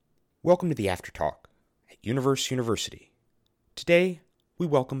Welcome to the After Talk at Universe University. Today, we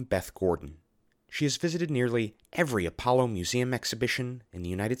welcome Beth Gordon. She has visited nearly every Apollo Museum exhibition in the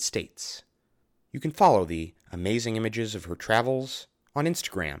United States. You can follow the amazing images of her travels on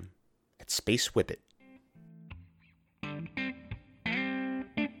Instagram at Space Whippet.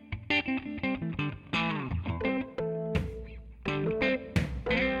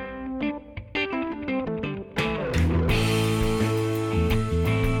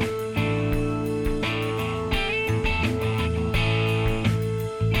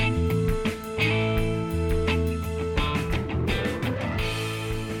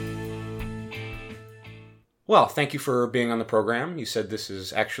 Well, thank you for being on the program. You said this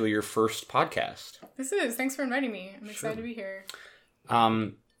is actually your first podcast. This is. Thanks for inviting me. I'm excited to be here.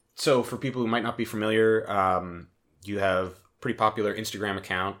 So for people who might not be familiar, you have a pretty popular Instagram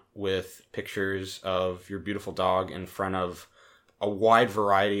account with pictures of your beautiful dog in front of a wide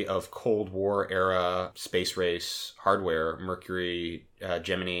variety of Cold War era space race hardware, Mercury,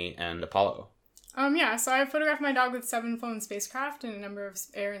 Gemini, and Apollo. So I photographed my dog with 7 flown spacecraft in a number of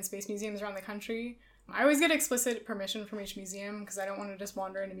air and space museums around the country. I always get explicit permission from each museum because I don't want to just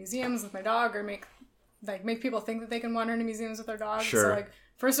wander into museums with my dog or make people think that they can wander into museums with their dog. Sure. So,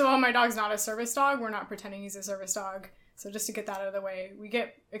 first of all, my dog's not a service dog. We're not pretending he's a service dog. So just to get that out of the way, we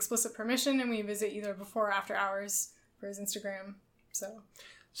get explicit permission and we visit either before or after hours for his Instagram.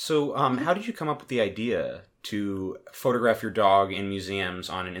 So how did you come up with the idea to photograph your dog in museums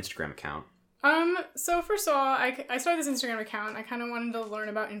on an Instagram account? So first of all, I started this Instagram account. I kind of wanted to learn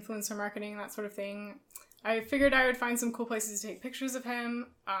about influencer marketing, that sort of thing. I figured I would find some cool places to take pictures of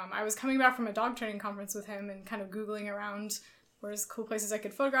him. I was coming back from a dog training conference with him and kind of Googling around where's cool places I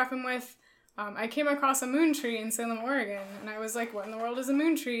could photograph him with. I came across a moon tree in Salem, Oregon, and I was like, what in the world is a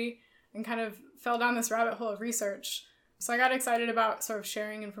moon tree? And kind of fell down this rabbit hole of research. So I got excited about sort of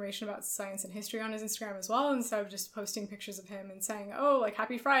sharing information about science and history on his Instagram as well, instead of just posting pictures of him and saying, oh, like,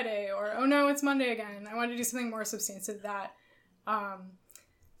 happy Friday, or, oh no, it's Monday again. I wanted to do something more substantive than that.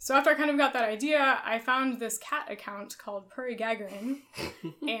 So after I kind of got that idea, I found this cat account called Purry Gagarin,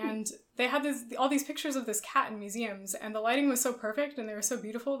 and they had all these pictures of this cat in museums, and the lighting was so perfect and they were so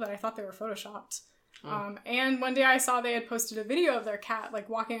beautiful that I thought they were photoshopped. And one day I saw they had posted a video of their cat, like,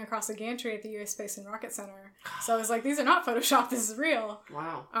 walking across a gantry at the U.S. Space and Rocket Center. So I was like, these are not Photoshopped, this is real.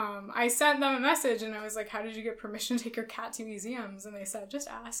 Wow. I sent them a message and I was like, how did you get permission to take your cat to museums? And they said, just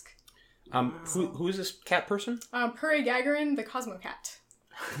ask. Who is this cat person? Purry Gagarin, the Cosmo Cat.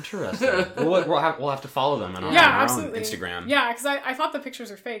 Interesting. we'll have to follow them on our own Instagram. Yeah, because I thought the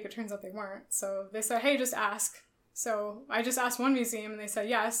pictures were fake. It turns out they weren't. So they said, hey, just ask. So I just asked one museum and they said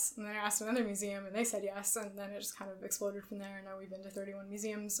yes, and then I asked another museum and they said yes, and then it just kind of exploded from there, and now we've been to 31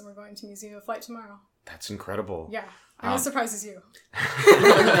 museums and we're going to Museum of Flight tomorrow. That's incredible. Yeah, I'm as surprised as you.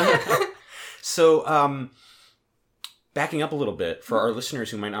 So, backing up a little bit, for our listeners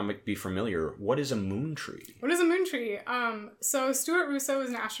who might not be familiar, what is a moon tree? What is a moon tree? So Stuart Russo was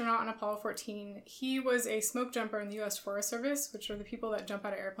an astronaut on Apollo 14. He was a smoke jumper in the U.S. Forest Service, which are the people that jump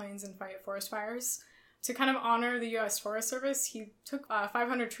out of airplanes and fight forest fires. To kind of honor the U.S. Forest Service, he took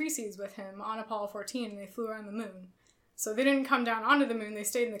 500 tree seeds with him on Apollo 14, and they flew around the moon. So they didn't come down onto the moon, they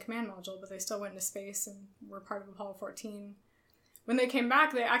stayed in the command module, but they still went into space and were part of Apollo 14. When they came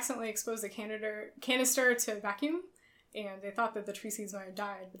back, they accidentally exposed the canister to vacuum, and they thought that the tree seeds might have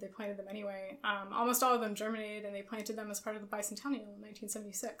died, but they planted them anyway. Almost all of them germinated, and they planted them as part of the bicentennial in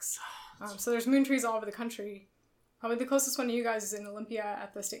 1976. So there's moon trees all over the country. Probably the closest one to you guys is in Olympia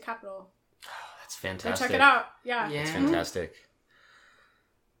at the state capitol. That's fantastic. Check it out. Yeah. It's fantastic.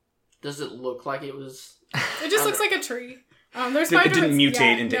 Does it look like it was... It just looks like a tree. It didn't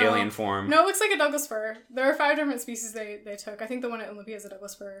mutate into alien form. No, it looks like a Douglas fir. There are 5 different species they took. I think the one at Olympia is a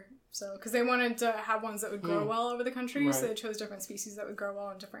Douglas fir. So, because they wanted to have ones that would grow well over the country, right. So they chose different species that would grow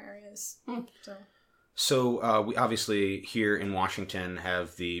well in different areas. So we obviously here in Washington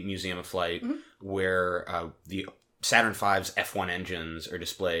have the Museum of Flight, where the Saturn V's F1 engines are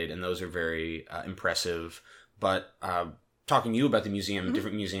displayed, and those are very impressive. But talking to you about the museum,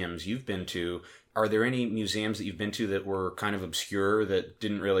 different museums you've been to, are there any museums that you've been to that were kind of obscure, that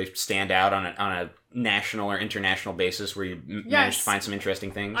didn't really stand out on a national or international basis, where you managed to find some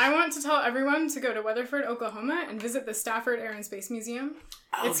interesting things? I want to tell everyone to go to Weatherford, Oklahoma, and visit the Stafford Air and Space Museum.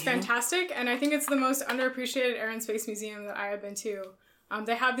 It's fantastic, and I think it's the most underappreciated air and space museum that I have been to.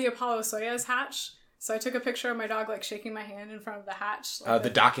 They have the Apollo Soyuz hatch. So I took a picture of my dog, like, shaking my hand in front of the hatch. Like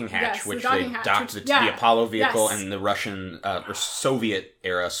the docking hatch, which they docked the Apollo vehicle and the Russian or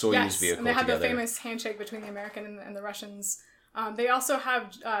Soviet-era Soyuz vehicle and they had together. the famous handshake between the American and the Russians. They also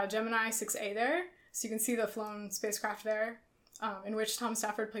have Gemini 6A there, so you can see the flown spacecraft there. in which Tom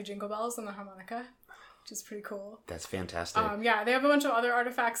Stafford played Jingle Bells on the harmonica, which is pretty cool. That's fantastic. Yeah, they have a bunch of other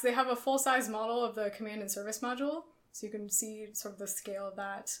artifacts. They have a full-size model of the command and service module, so you can see sort of the scale of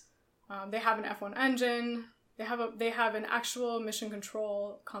that. They have an F1 engine. They have an actual mission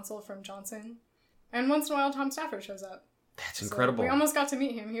control console from Johnson. And once in a while, Tom Stafford shows up. That's incredible. We almost got to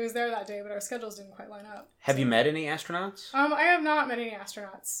meet him. He was there that day, but our schedules didn't quite line up. Have you met any astronauts? I have not met any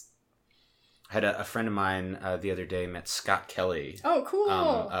astronauts. I had a friend of mine the other day met Scott Kelly. Oh,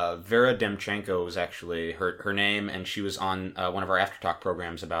 cool. Vera Demchenko was actually her name, and she was on one of our After Talk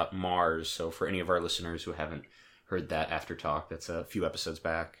programs about Mars. So for any of our listeners who haven't heard that After Talk, that's a few episodes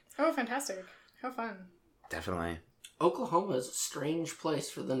back. Oh, fantastic. How fun. Definitely. Oklahoma is a strange place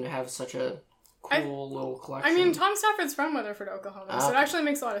for them to have such a cool little collection. I mean, Tom Stafford's from Weatherford, Oklahoma, so it actually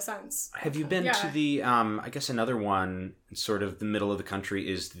makes a lot of sense. Have you been to the, I guess another one, sort of the middle of the country,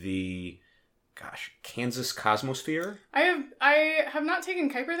 is the, Kansas Cosmosphere? I have not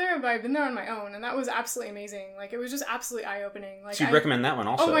taken Kuiper there, but I've been there on my own, and that was absolutely amazing. Like, it was just absolutely eye-opening. Like, so you'd recommend that one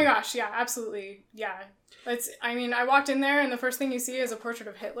also? Oh my gosh, yeah, absolutely. Yeah. I walked in there, and the first thing you see is a portrait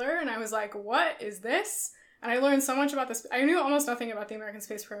of Hitler, and I was like, what is this? And I learned so much about this. I knew almost nothing about the American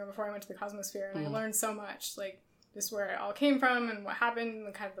space program before I went to the Cosmosphere, and I learned so much, like, just where it all came from, and what happened,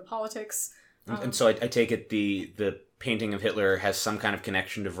 and kind of the politics. And so I take it the painting of Hitler has some kind of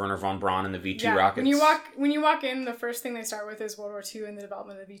connection to Werner von Braun and the V-2 rockets? When you walk in, the first thing they start with is World War II and the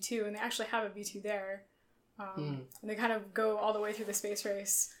development of the V-2, and they actually have a V-2 there. And they kind of go all the way through the space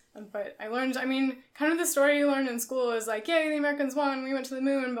race. But I learned, kind of the story you learned in school is like, yay, the Americans won, we went to the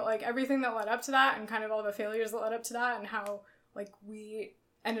moon, but like everything that led up to that and kind of all the failures that led up to that and how like we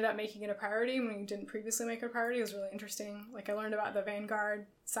ended up making it a priority when we didn't previously make it a priority was really interesting. Like I learned about the Vanguard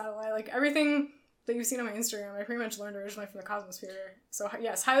satellite, like everything that you've seen on my Instagram, I pretty much learned originally from the Cosmosphere. So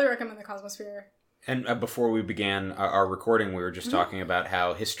yes, highly recommend the Cosmosphere. And before we began our recording, we were just talking about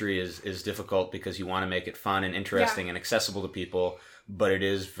how history is difficult because you want to make it fun and interesting and accessible to people, but it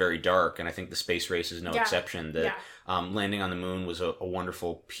is very dark, and I think the space race is no exception. That landing on the moon was a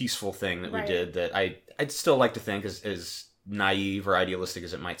wonderful, peaceful thing that we did that I'd still like to think, as naive or idealistic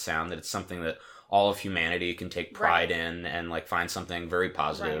as it might sound, that it's something that all of humanity can take pride in and like find something very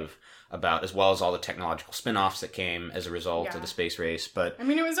positive about, as well as all the technological spin-offs that came as a result of the space race. But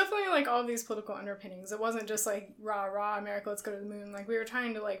it was definitely like all these political underpinnings. It wasn't just like rah America, let's go to the moon. Like we were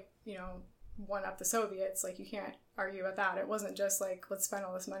trying to one up the Soviets. Like you can't argue about that. It wasn't just like let's spend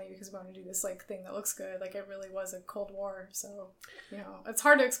all this money because we want to do this like thing that looks good. Like it really was a Cold War. So it's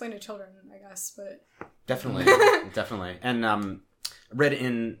hard to explain to children, I guess, but definitely. And read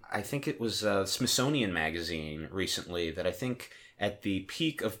in, I think it was Smithsonian Magazine recently, that I think at the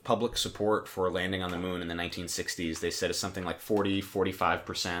peak of public support for landing on the moon in the 1960s, they said it's something like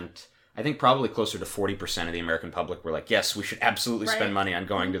 45%. I think probably closer to 40% of the American public were like, yes, we should absolutely spend money on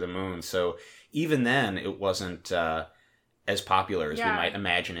going to the moon. So even then, it wasn't as popular as we might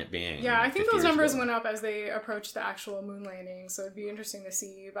imagine it being. Yeah, I think those numbers went up as they approached the actual moon landing, so it'd be interesting to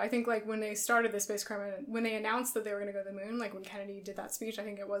see. But I think like when they started the space program, when they announced that they were going to go to the moon, like when Kennedy did that speech, I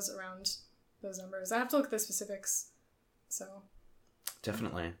think it was around those numbers. I have to look at the specifics. So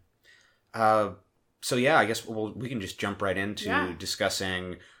definitely. So yeah, I guess we can just jump right into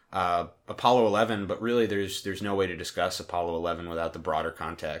discussing Apollo 11, but really there's no way to discuss Apollo 11 without the broader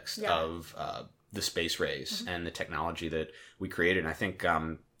context of the space race and the technology that we created. And I think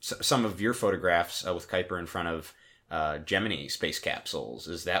some of your photographs with Kuiper in front of Gemini space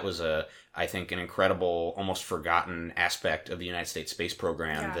capsules that was I think an incredible, almost forgotten aspect of the United States space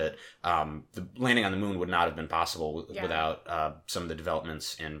program that the landing on the moon would not have been possible without some of the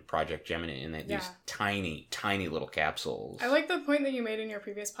developments in Project Gemini and these tiny little capsules. I like the point that you made in your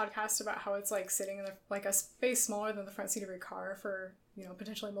previous podcast about how it's like sitting in like a space smaller than the front seat of your car for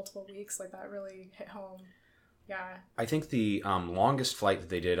potentially multiple weeks. Like that really hit home. Yeah. I think the longest flight that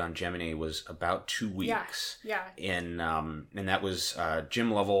they did on Gemini was about 2 weeks. Yeah. And that was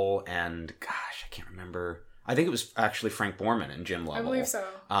Jim Lovell and, gosh, I can't remember. I think it was actually Frank Borman and Jim Lovell. I believe so.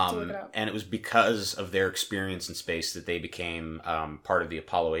 Look it up. And it was because of their experience in space that they became part of the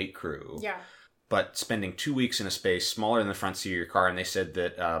Apollo 8 crew. Yeah. But spending 2 weeks in a space smaller than the front seat of your car, and they said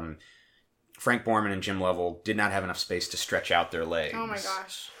that Frank Borman and Jim Lovell did not have enough space to stretch out their legs. Oh my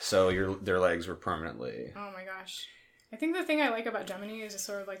gosh. So their legs were permanently... Oh my gosh. I think the thing I like about Gemini is just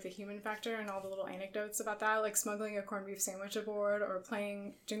sort of like the human factor and all the little anecdotes about that, like smuggling a corned beef sandwich aboard or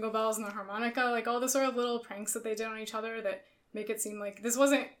playing Jingle Bells on the harmonica, like all the sort of little pranks that they did on each other that make it seem like this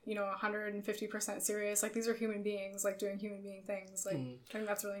wasn't, 150% serious. Like these are human beings, like doing human being things. Like I think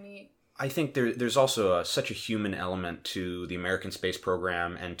that's really neat. I think there's also such a human element to the American space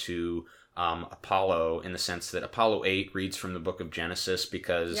program and to Apollo in the sense that Apollo 8 reads from the book of Genesis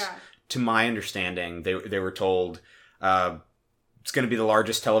because, to my understanding, they were told it's going to be the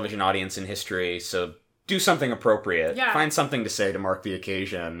largest television audience in history, so do something appropriate. Yeah. Find something to say to mark the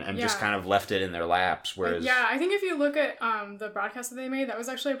occasion, and just kind of left it in their laps. Whereas, I think if you look at the broadcast that they made, that was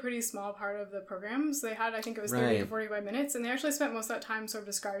actually a pretty small part of the programs. They had, I think it was 30 to 45 minutes, and they actually spent most of that time sort of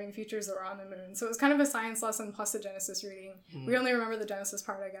describing features that were on the moon. So it was kind of a science lesson plus a Genesis reading. We only remember the Genesis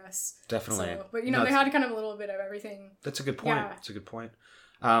part, I guess. Definitely. So, but, they had kind of a little bit of everything. That's a good point. Yeah. That's a good point.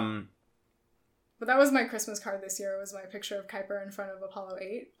 But that was my Christmas card this year, was my picture of Kuiper in front of Apollo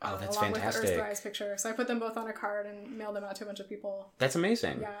 8. Oh, that's along fantastic. With the Earthrise picture. So I put them both on a card and mailed them out to a bunch of people. That's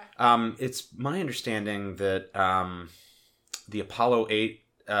amazing. Yeah. It's my understanding that the Apollo 8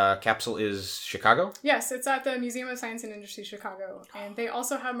 capsule is Chicago? Yes, it's at the Museum of Science and Industry, Chicago. And they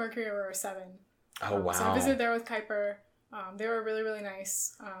also have Mercury Aurora 7. Oh, wow. So I visited there with Kuiper. They were really, really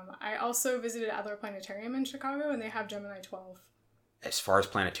nice. I also visited Adler Planetarium in Chicago, and they have Gemini 12. As far as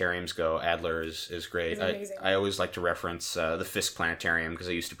planetariums go, Adler is great. It's amazing. I always like to reference the Fisk Planetarium because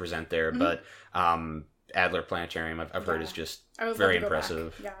I used to present there, but Adler Planetarium I've heard is just very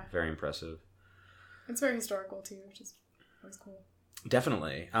impressive. Yeah. Very impressive. It's very historical too, which is always cool.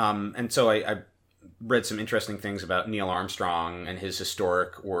 Definitely. And so I read some interesting things about Neil Armstrong and his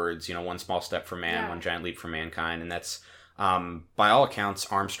historic words, one small step for man, one giant leap for mankind. And that's, by all accounts,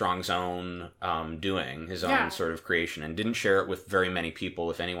 Armstrong's own doing, his own sort of creation, and didn't share it with very many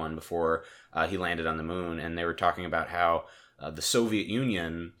people, if anyone, before he landed on the moon. And they were talking about how the Soviet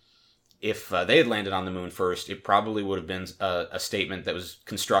Union, if they had landed on the moon first, it probably would have been a statement that was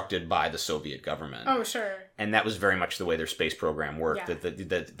constructed by the Soviet government. Oh, sure. And that was very much the way their space program worked.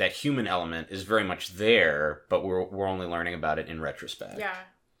 Yeah. That human element is very much there, but we're only learning about it in retrospect. Yeah.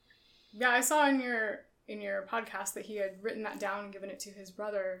 Yeah, I saw in your podcast that he had written that down and given it to his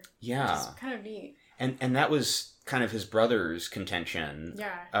brother. Yeah. Which is kind of neat. And that was kind of his brother's contention.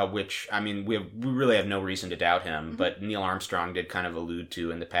 Yeah. Which, I mean, we really have no reason to doubt him, but Neil Armstrong did kind of allude to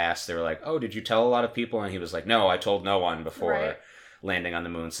in the past. They were like, oh, did you tell a lot of people? And he was like, no, I told no one before landing on the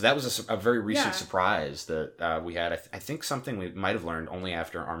moon. So that was a very recent surprise that we had. I think something we might have learned only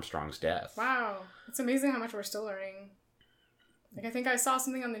after Armstrong's death. Wow. It's amazing how much we're still learning. Like, I think I saw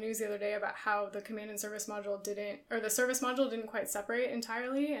something on the news the other day about how the command and service module the service module didn't quite separate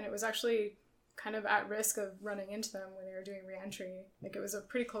entirely, and it was actually kind of at risk of running into them when they were doing re-entry. Like, it was a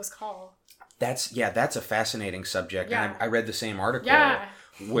pretty close call. That's a fascinating subject. Yeah. And I read the same article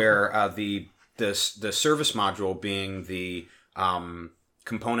where the service module being the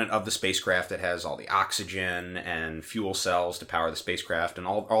component of the spacecraft that has all the oxygen and fuel cells to power the spacecraft and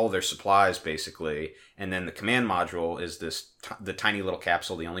all their supplies, basically. And then the command module is the tiny little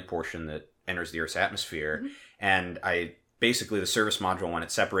capsule, the only portion that enters the Earth's atmosphere. And basically the service module, when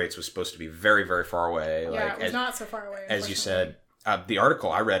it separates, was supposed to be very, very far away. Yeah, it was not so far away. As you said, the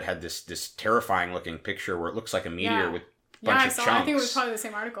article I read had this terrifying looking picture where it looks like a meteor with a bunch of chunks. I think it was probably the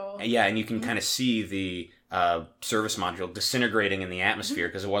same article. Yeah, and you can kind of see the service module disintegrating in the atmosphere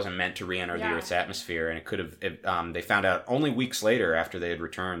because it wasn't meant to re-enter the Earth's atmosphere, and it could have. They found out only weeks later after they had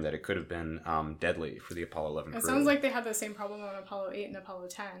returned that it could have been deadly for the Apollo 11 crew. It sounds like they had the same problem on Apollo 8 and Apollo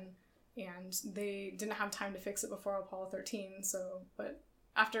 10, and they didn't have time to fix it before Apollo 13. But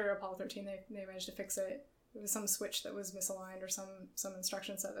after Apollo 13, they managed to fix it. It was some switch that was misaligned or some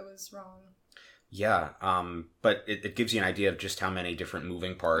instruction set that was wrong. Yeah, but it gives you an idea of just how many different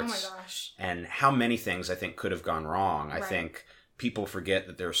moving parts. Oh my gosh. And how many things I think could have gone wrong. I think people forget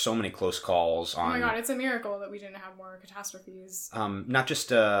that there are so many close calls on... Oh my god, it's a miracle that we didn't have more catastrophes. Not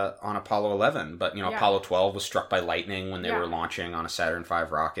just on Apollo 11, but Apollo 12 was struck by lightning when they were launching on a Saturn V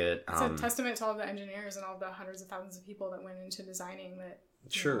rocket. It's a testament to all the engineers and all the hundreds of thousands of people that went into designing that.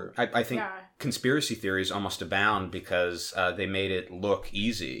 Sure. I think conspiracy theories almost abound because they made it look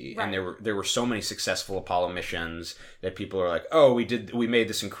easy. Right. And there were so many successful Apollo missions that people are like, oh, we made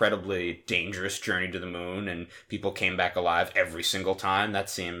this incredibly dangerous journey to the moon and people came back alive every single time. That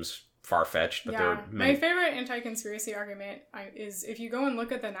seems far-fetched, but there are many... My favorite anti-conspiracy argument is if you go and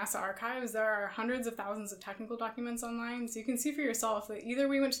look at the NASA archives, there are hundreds of thousands of technical documents online, so you can see for yourself that either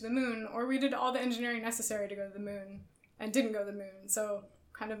we went to the moon or we did all the engineering necessary to go to the moon and didn't go to the moon. So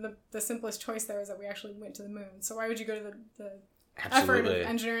kind of the simplest choice there is that we actually went to the moon. So why would you go to the effort of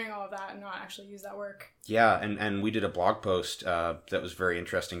engineering all of that and not actually use that work? Yeah, and we did a blog post that was very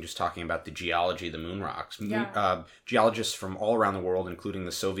interesting, just talking about the geology of the moon rocks. Geologists from all around the world, including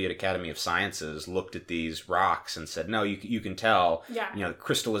the Soviet Academy of Sciences, looked at these rocks and said, no, you can tell,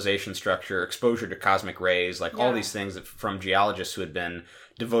 crystallization structure, exposure to cosmic rays, all these things that from geologists who had been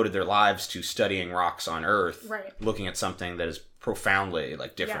devoted their lives to studying rocks on Earth, Right. looking at something that is profoundly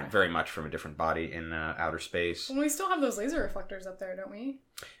like different, Yeah. very much from a different body in outer space. Well, we still have those laser reflectors up there, don't we?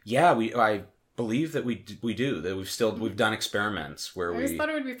 Yeah, I believe that we do, that we've done experiments where I always thought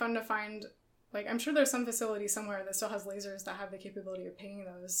it would be fun to find, like, I'm sure there's some facility somewhere that still has lasers that have the capability of pinging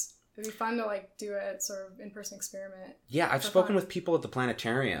those. It'd be fun to, like, do a sort of in-person experiment. Yeah, I've for spoken fun. with people at the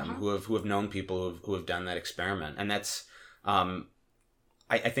planetarium who have known people who have done that experiment, and that's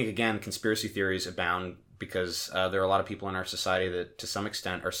I think again conspiracy theories abound because there are a lot of people in our society that to some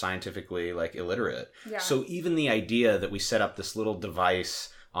extent are scientifically like illiterate. Yeah. So even the idea that we set up this little device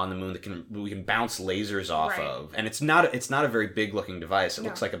on the moon that we can bounce lasers off Right. of, and it's not a very big looking device. It No.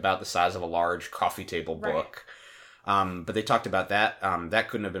 looks like about the size of a large coffee table Right. book. But they talked about that. That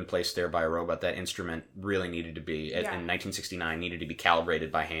couldn't have been placed there by a robot. That instrument really needed to be, in 1969, needed to be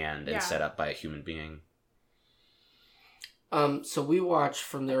calibrated by hand and set up by a human being. So we watched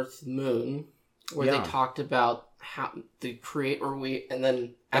From the Earth to the Moon, where they talked about how the and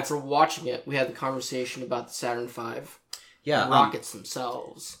then after watching it, we had the conversation about the Saturn V rockets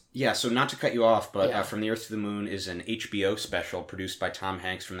themselves. Yeah, so not to cut you off, but From the Earth to the Moon is an HBO special produced by Tom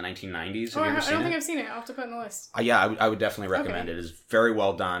Hanks from the 1990s. Have you ever seen it? I don't think I've seen it. I'll have to put it in the list. Yeah, I would definitely recommend it. It's very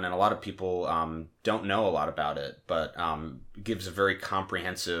well done, and a lot of people don't know a lot about it, but gives a very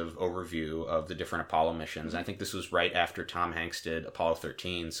comprehensive overview of the different Apollo missions. And I think this was right after Tom Hanks did Apollo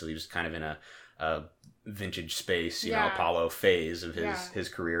 13, so he was kind of in a vintage space, you know, Apollo phase of his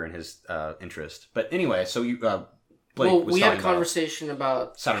career and his interest. But anyway, so you... Blake was we had a talking conversation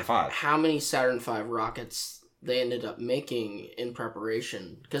about Saturn V. How many Saturn V rockets they ended up making in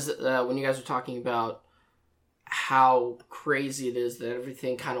preparation. Because when you guys were talking about how crazy it is that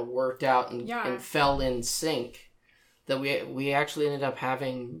everything kind of worked out and fell in sync, that we actually ended up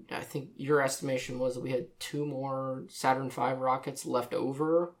having, I think your estimation was that we had 2 more Saturn V rockets left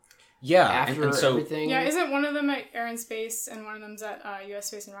over. Yeah, after and so, everything. Yeah, isn't one of them at Air and Space and one of them's at U.S.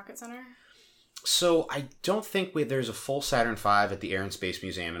 Space and Rocket Center? So I don't think there's a full Saturn V at the Air and Space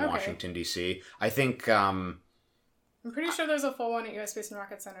Museum in Washington, D.C. I think... I'm pretty sure there's a full one at U.S. Space and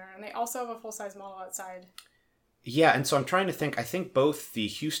Rocket Center, and they also have a full-size model outside. Yeah, and so I'm trying to think. I think both the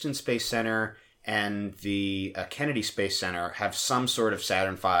Houston Space Center and the Kennedy Space Center have some sort of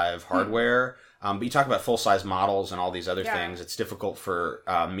Saturn V hardware. But you talk about full-size models and all these other things. It's difficult for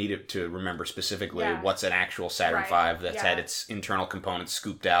me to remember specifically what's an actual Saturn V that's had its internal components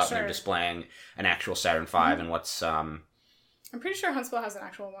scooped out and they're displaying an actual Saturn V and what's... I'm pretty sure Huntsville has an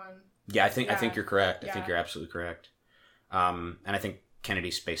actual one. Yeah, I think you're correct. I think you're absolutely correct. And I think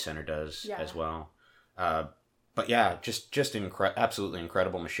Kennedy Space Center does as well. But yeah, just absolutely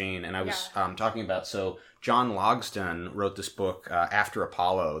incredible machine. And I was talking about, so John Logsdon wrote this book after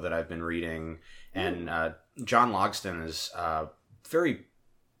Apollo that I've been reading. And John Logsdon is a very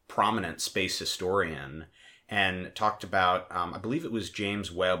prominent space historian and talked about, I believe it was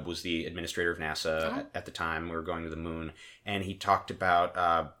James Webb was the administrator of NASA at the time we were going to the moon. And he talked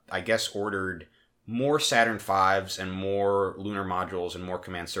about, I guess, ordered more Saturn Vs and more lunar modules and more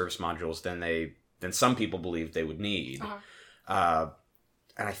command service modules than some people believed they would need.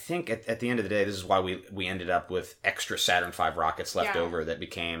 And I think at the end of the day, this is why we ended up with extra Saturn V rockets left over that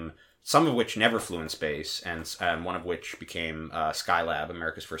became, some of which never flew in space, and one of which became Skylab,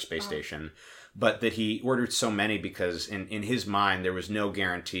 America's first space station. But that he ordered so many because in his mind there was no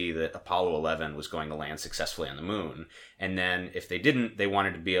guarantee that Apollo 11 was going to land successfully on the moon. And then if they didn't, they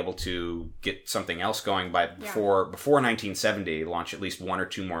wanted to be able to get something else going before 1970, launch at least 1 or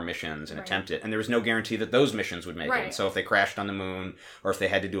 2 more missions and attempt it. And there was no guarantee that those missions would make it. So if they crashed on the moon or if they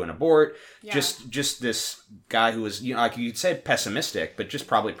had to do an abort, just this guy who was, like you'd say pessimistic, but just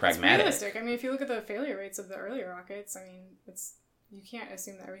probably pragmatic. It's realistic. I mean, if you look at the failure rates of the earlier rockets, I mean, you can't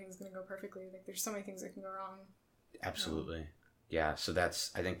assume that everything's going to go perfectly. Like, there's so many things that can go wrong. Absolutely. Yeah, so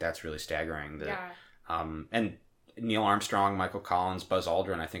I think that's really staggering. And Neil Armstrong, Michael Collins, Buzz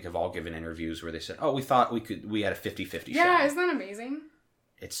Aldrin, I think have all given interviews where they said, we thought we had a 50-50 shot. Yeah, isn't that amazing?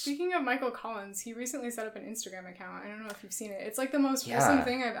 It's... Speaking of Michael Collins, he recently set up an Instagram account. I don't know if you've seen it. It's like the most wholesome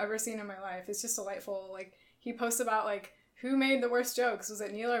thing I've ever seen in my life. It's just delightful. Like, he posts about, like, who made the worst jokes? Was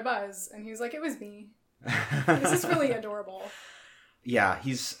it Neil or Buzz? And he was like, it was me. This is really adorable. Yeah,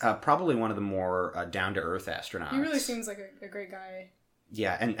 he's probably one of the more down-to-earth astronauts. He really seems like a great guy.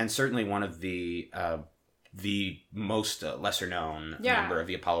 Yeah, and certainly one of the most lesser-known member of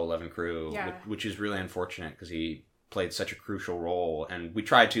the Apollo 11 crew, which is really unfortunate because he played such a crucial role. And we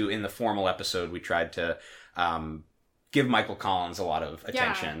tried to, in the formal episode, give Michael Collins a lot of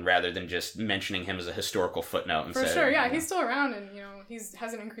attention rather than just mentioning him as a historical footnote. For sure, yeah. He's still around and, he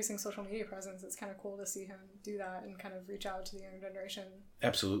has an increasing social media presence. It's kind of cool to see him do that and kind of reach out to the younger generation.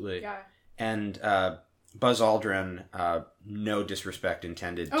 Absolutely. Yeah. And Buzz Aldrin, no disrespect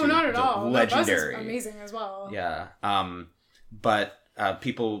intended to not at all. legendary. Buzz is amazing as well. Yeah. But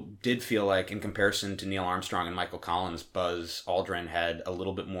people did feel like, in comparison to Neil Armstrong and Michael Collins, Buzz Aldrin had a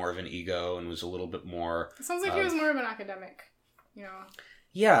little bit more of an ego and was a little bit more... It sounds like he was more of an academic,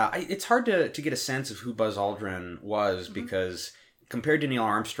 Yeah, it's hard to get a sense of who Buzz Aldrin was because compared to Neil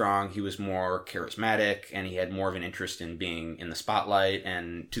Armstrong, he was more charismatic and he had more of an interest in being in the spotlight,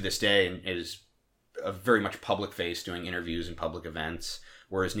 and to this day is a very much public face doing interviews and public events.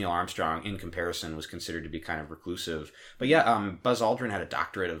 Whereas Neil Armstrong, in comparison, was considered to be kind of reclusive. But yeah, Buzz Aldrin had a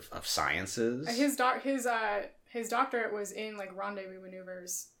doctorate of sciences. His doctorate was in rendezvous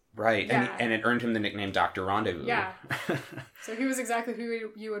maneuvers. Right, yeah. and it earned him the nickname Dr. Rendezvous. Yeah. So he was exactly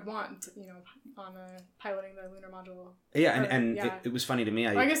who you would want, on piloting the lunar module. Yeah, it was funny to me.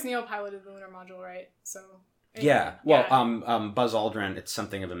 I guess Neil piloted the lunar module, right? So. Yeah. Well, Buzz Aldrin, it's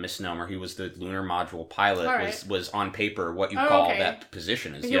something of a misnomer. He was the lunar module pilot. Right. Was on paper what you call that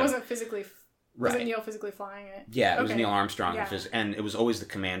position is. But he wasn't physically. Right. Wasn't Neil physically flying it? Yeah, it was Neil Armstrong, and it was always the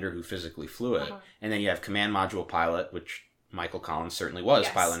commander who physically flew it. And then you have command module pilot, which Michael Collins certainly was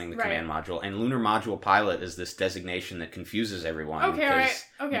piloting the command module. And lunar module pilot is this designation that confuses everyone. Okay, all right.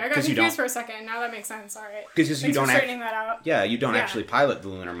 Okay, I got confused for a second. Now that makes sense. All right. Because you don't straightening that out. Yeah, you don't actually pilot the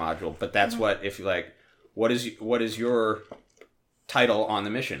lunar module, but that's what if you like. What is your title on the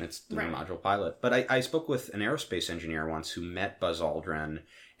mission? It's the lunar module pilot. But I spoke with an aerospace engineer once who met Buzz Aldrin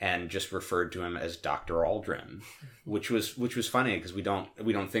and just referred to him as Dr. Aldrin, which was funny because we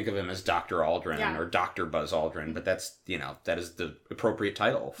don't think of him as Dr. Aldrin or Dr. Buzz Aldrin, but that's that is the appropriate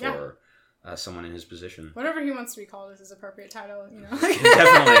title for someone in his position. Whatever he wants to be called is his appropriate title,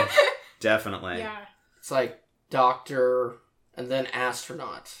 Definitely. Yeah. It's like doctor and then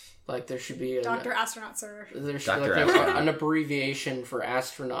astronaut. Like there should be Dr. Astronaut, sir. There should be an abbreviation for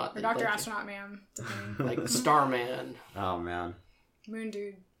astronaut. Or Dr. Astronaut, ma'am. Like Starman. Oh man. Moon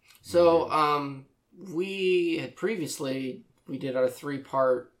dude. So we had previously we did our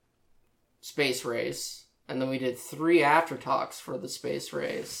 3-part space race, and then we did 3 after talks for the space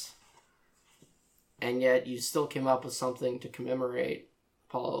race, and yet you still came up with something to commemorate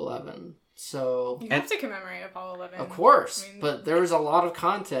Apollo 11. So you have to commemorate Apollo 11. Of course, but there was a lot of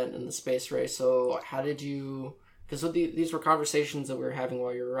content in the space race. So how did you... Because these were conversations that we were having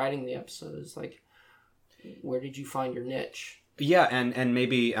while you were writing the episodes. Like, where did you find your niche? Yeah, and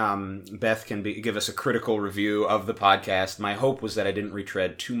maybe Beth can give us a critical review of the podcast. My hope was that I didn't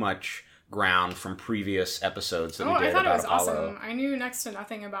retread too much ground from previous episodes that we did about Apollo. I thought it was awesome. I knew next to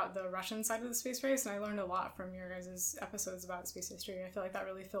nothing about the Russian side of the space race, and I learned a lot from your guys' episodes about space history. I feel like that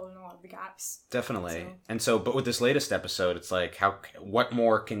really filled in a lot of the gaps. Definitely. But with this latest episode, it's like, what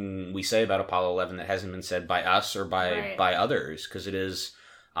more can we say about Apollo 11 that hasn't been said by us or by others? Because it is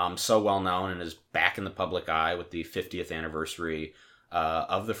so well known and is back in the public eye with the 50th anniversary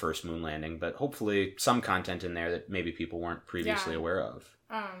of the first moon landing. But hopefully some content in there that maybe people weren't previously aware of.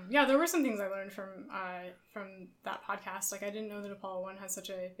 There were some things I learned from that podcast. Like, I didn't know that Apollo 1 has such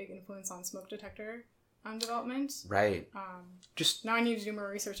a big influence on smoke detector development. Right. Now I need to do more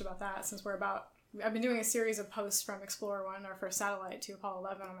research about that since I've been doing a series of posts from Explorer 1, our first satellite, to Apollo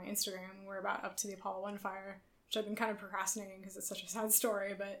 11 on my Instagram. We're about up to the Apollo 1 fire, which I've been kind of procrastinating because it's such a sad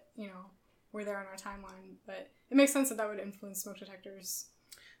story, but, we're there on our timeline. But it makes sense that would influence smoke detectors.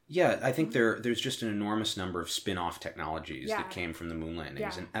 Yeah, I think there's just an enormous number of spin-off technologies that came from the moon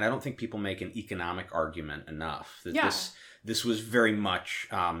landings. Yeah. And I don't think people make an economic argument enough. That this was very much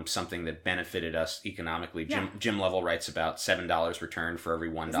something that benefited us economically. Jim Lovell writes about $7 return for every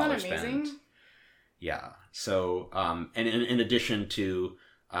 $1 Isn't that spent. Amazing? Yeah. So, and in addition to...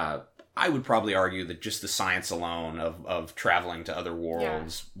 I would probably argue that just the science alone of traveling to other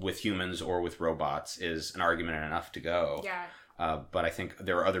worlds with humans or with robots is an argument enough to go. Yeah. But I think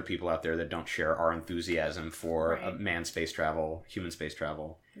there are other people out there that don't share our enthusiasm for manned space travel, human space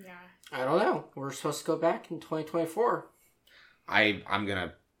travel. Yeah. I don't know. We're supposed to go back in 2024. I'm going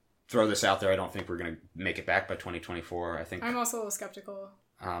to throw this out there. I don't think we're going to make it back by 2024. I'm also a little skeptical.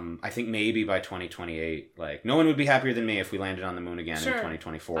 I think maybe by 2028. Like, no one would be happier than me if we landed on the moon again in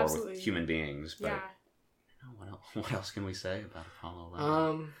 2024 with human beings. But what else can we say about Apollo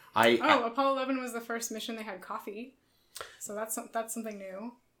 11? Apollo 11 was the first mission they had coffee. So that's something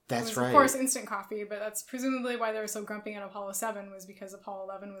new. That's right. Of course, instant coffee, but that's presumably why they were so grumpy at Apollo 7 was because Apollo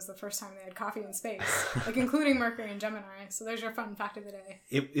 11 was the first time they had coffee in space, like including Mercury and Gemini. So there's your fun fact of the day.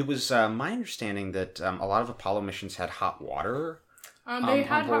 It was my understanding that a lot of Apollo missions had hot water. They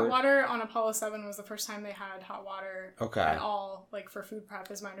had hot water on Apollo 7 was the first time they had hot water at all, like for food prep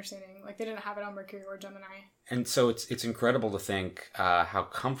is my understanding. Like they didn't have it on Mercury or Gemini. And so it's incredible to think how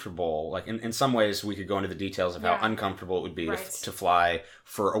comfortable, like in some ways we could go into the details of how uncomfortable it would be to fly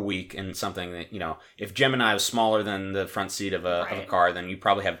for a week in something that, if Gemini was smaller than the front seat of a car, then you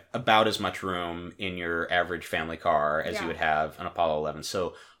probably have about as much room in your average family car as you would have an Apollo 11.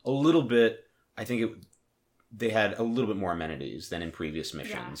 So a little bit, I think they had a little bit more amenities than in previous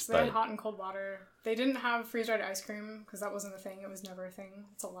missions. Yeah, so they had hot and cold water. They didn't have freeze-dried ice cream because that wasn't a thing. It was never a thing.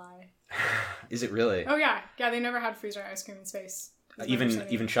 It's a lie. Is it really? Oh, yeah. Yeah, they never had freeze-dried ice cream in space.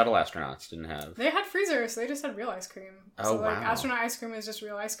 Even shuttle astronauts didn't have. They had freezers, so they just had real ice cream. So, astronaut ice cream is just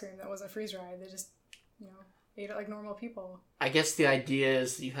real ice cream that wasn't freeze-dried. They just, ate it like normal people. I guess the idea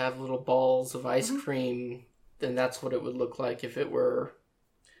is you have little balls of ice cream, then that's what it would look like if it were...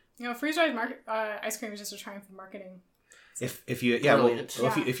 freeze-dried ice cream is just a triumph of marketing. If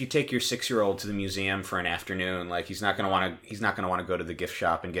you take your 6-year-old to the museum for an afternoon, like he's not gonna want to go to the gift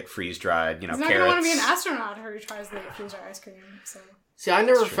shop and get freeze-dried, he's not gonna want to be an astronaut who tries to get freeze-dried ice cream. So see, I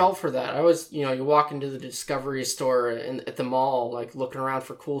never fell for that. I was, you walk into the Discovery store at the mall, like looking around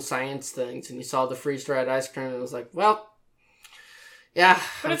for cool science things, and you saw the freeze-dried ice cream, and it was like, well. Yeah,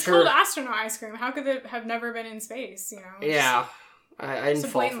 but it's called astronaut ice cream. How could it have never been in space? Yeah. I didn't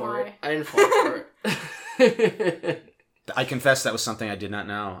fall for it. I didn't fall for it. I confess that was something I did not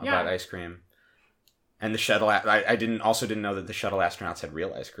know about ice cream. And the shuttle, I didn't know that the shuttle astronauts had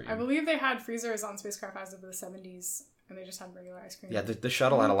real ice cream. I believe they had freezers on spacecraft as of the 70s, and they just had regular ice cream. Yeah, the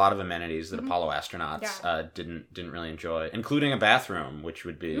shuttle had a lot of amenities that Apollo astronauts didn't really enjoy, including a bathroom, which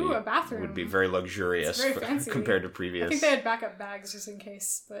would be would be very luxurious compared to previous. I think they had backup bags just in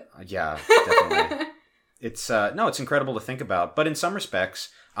case, but yeah, definitely. It's incredible to think about, but in some respects,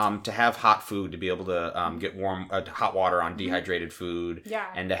 to have hot food, to be able to get warm hot water on dehydrated food,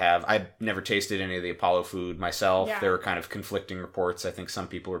 and to have, I've never tasted any of the Apollo food myself. There were kind of conflicting reports. I think some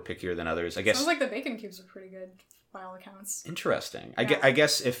people were pickier than others. I guess sounds like the bacon cubes were pretty good by all accounts. Interesting. I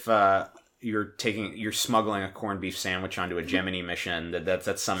guess if you're smuggling a corned beef sandwich onto a Gemini mission,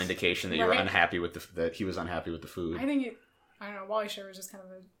 that's some indication that you were unhappy with that he was unhappy with the food. I think I don't know. Wally Scherer was just kind of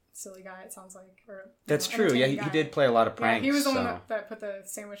a silly guy, it sounds like. That's true. Yeah, he did play a lot of pranks. Yeah, he was the one that put the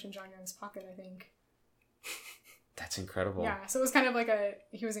sandwich in John Young's pocket, I think. That's incredible. Yeah, so it was kind of like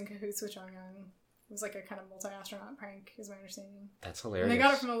he was in cahoots with John Young. It was like a kind of multi-astronaut prank, is my understanding. That's hilarious. And they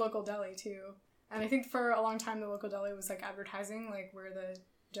got it from a local deli, too. And I think for a long time, the local deli was like advertising, like where the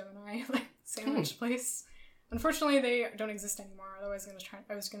Gemini sandwich place. Unfortunately, they don't exist anymore. Otherwise,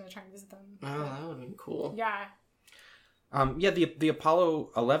 I was gonna try and visit them. Oh, that would have been cool. Yeah. The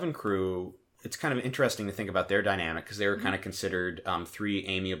Apollo 11 crew, it's kind of interesting to think about their dynamic because they were kind of considered three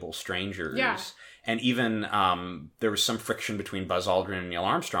amiable strangers. Yeah. And even there was some friction between Buzz Aldrin and Neil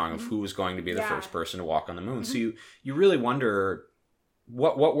Armstrong of who was going to be the first person to walk on the moon. So you really wonder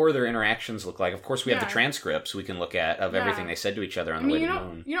what were their interactions look like. Of course, we have the transcripts we can look at of everything they said to each other on the way to the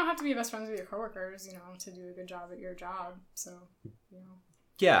moon. You don't have to be best friends with your coworkers, to do a good job at your job. So,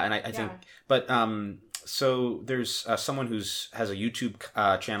 Yeah, and I think, but so there's someone has a YouTube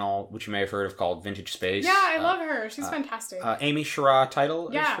channel which you may have heard of called Vintage Space. Yeah, I love her. She's fantastic. Amy Shara Title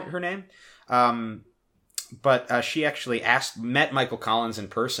is her name. But she actually met Michael Collins in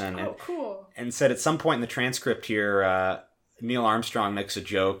person. Cool. And said at some point in the transcript here, Neil Armstrong makes a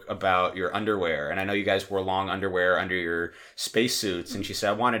joke about your underwear, and I know you guys wore long underwear under your spacesuits. And she said,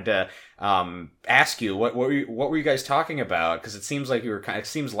 "I wanted to ask you what were you guys talking about? Because it seems like it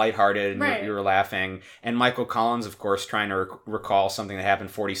seems lighthearted, and you were laughing." And Michael Collins, of course, trying to recall something that happened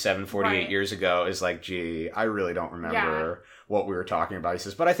 48 years ago, is like, "Gee, I really don't remember what we were talking about." He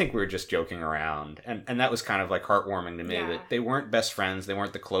says, "But I think we were just joking around," and that was kind of like heartwarming to me that they weren't best friends, they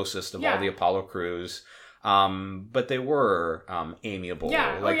weren't the closest of all the Apollo crews. But they were amiable. They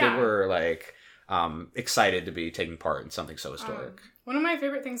were excited to be taking part in something so historic. One of my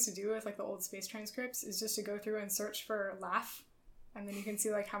favorite things to do with the old space transcripts is just to go through and search for laugh, and then you can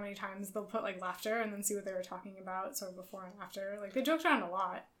see how many times they'll put laughter, and then see what they were talking about sort of before and after. They joked around a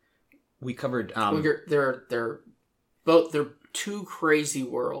lot. We covered. They're two crazy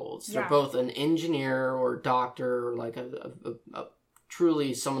worlds. They're both an engineer or doctor, a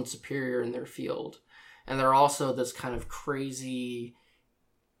truly someone superior in their field. And they're also this kind of crazy,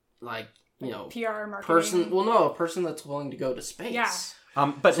 PR marketing person. Well, no, a person that's willing to go to space. Yeah.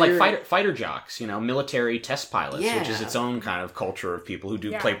 But so like fighter jocks, military test pilots, which is its own kind of culture of people who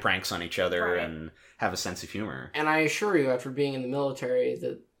do play pranks on each other and have a sense of humor. And I assure you, after being in the military,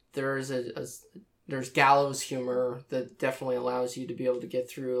 that there's gallows humor that definitely allows you to be able to get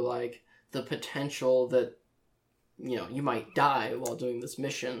through like the potential that you might die while doing this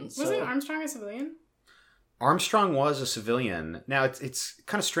mission. Wasn't Armstrong a civilian? Armstrong was a civilian. Now it's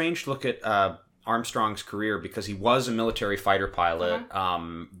kind of strange to look at Armstrong's career because he was a military fighter pilot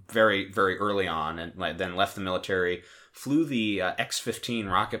very, very early on, and then left the military, flew the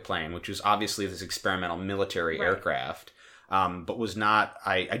X-15 rocket plane, which was obviously this experimental military aircraft, but was not,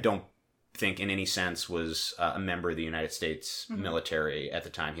 I don't think in any sense was a member of the United States military at the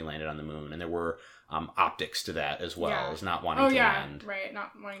time he landed on the moon. And there were optics to that as well, as not wanting to land. Right,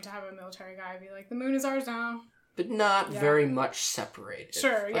 not wanting to have a military guy be like, the moon is ours now. But not very much separated.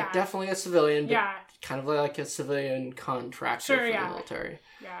 Sure, like, definitely a civilian, but kind of like a civilian contractor for the military.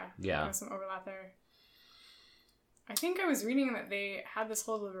 Yeah. There's some overlap there. I think I was reading that they had this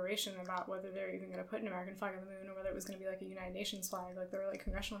whole deliberation about whether they're even going to put an American flag on the moon or whether it was going to be like a United Nations flag. Like, there were like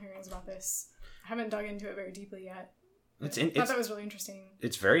congressional hearings about this. I haven't dug into it very deeply yet. I thought that was really interesting.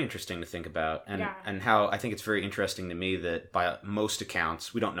 It's very interesting to think about. And how I think it's very interesting to me that by most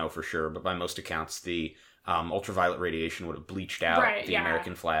accounts, we don't know for sure, but by most accounts, the ultraviolet radiation would have bleached out the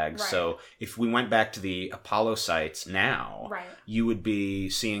American flag. Right. So if we went back to the Apollo sites now, you would be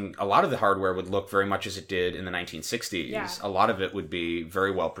seeing a lot of the hardware would look very much as it did in the 1960s. Yeah. A lot of it would be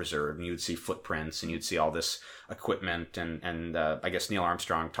very well preserved, and you'd see footprints, and you'd see all this equipment. And I guess Neil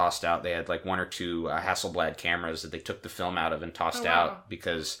Armstrong tossed out, they had like one or two Hasselblad cameras that they took the film out of and tossed out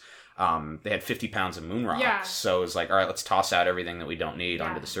because they had 50 pounds of moon rocks. Yeah. So it was like, all right, let's toss out everything that we don't need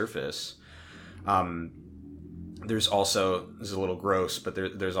onto the surface. There's also, this is a little gross, but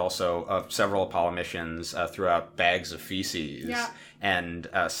there's also several Apollo missions threw out bags of feces. Yeah. And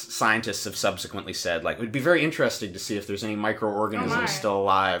scientists have subsequently said, like, it would be very interesting to see if there's any microorganisms still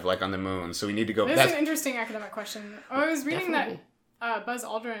alive, like on the moon. So we need to go... That's an interesting academic question. I was reading that Buzz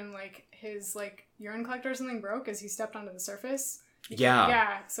Aldrin, like, his, like, urine collector or something broke as he stepped onto the surface. Yeah.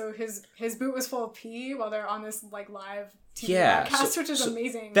 Yeah, so his boot was full of pee while they're on this, like, live TV broadcast, which is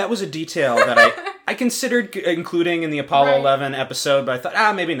amazing. That was a detail that I considered including in the Apollo 11 episode, but I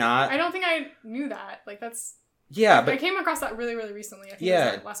thought, maybe not. I don't think I knew that. Like, that's... Yeah, but... I came across that really, really recently. I think it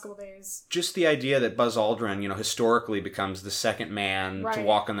was the last couple of days. Just the idea that Buzz Aldrin, historically becomes the second man to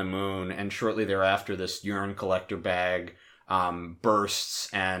walk on the moon, and shortly thereafter this urine collector bag bursts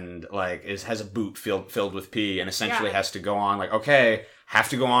and, like, has a boot filled with pee and essentially has to go on, like, okay... have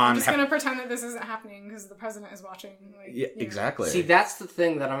to go on. I'm just going to pretend that this isn't happening because the president is watching. Like, exactly. See, that's the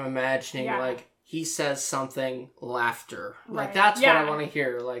thing that I'm imagining. Yeah. Like, he says something, laughter. Like, that's what I want to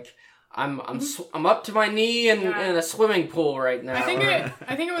hear. Like, I'm up to my knee in a swimming pool right now. I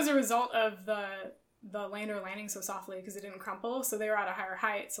think it was a result of the lander landing so softly because it didn't crumple, so they were at a higher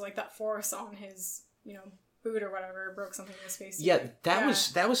height. So, like, that force on his, boot or whatever broke something in his face. Yeah,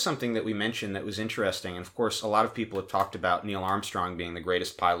 that was something that we mentioned that was interesting. And of course, a lot of people have talked about Neil Armstrong being the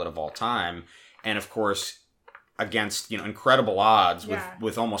greatest pilot of all time. And of course, against incredible odds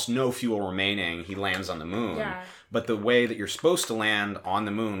with almost no fuel remaining, he lands on the moon. Yeah. But the way that you're supposed to land on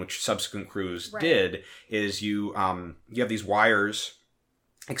the moon, which subsequent crews did, is you have these wires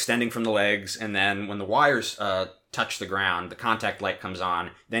extending from the legs, and then when the wires touch the ground, the contact light comes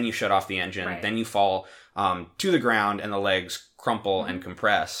on, then you shut off the engine, then you fall to the ground, and the legs crumple and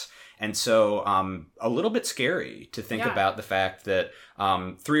compress. And so a little bit scary to think about the fact that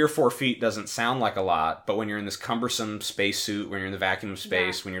 3 or 4 feet doesn't sound like a lot, but when you're in this cumbersome spacesuit, when you're in the vacuum of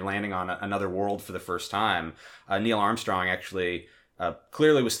space, when you're landing on another world for the first time, Neil Armstrong actually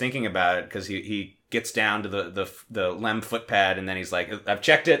clearly was thinking about it because he gets down to the LEM footpad, and then he's like, I've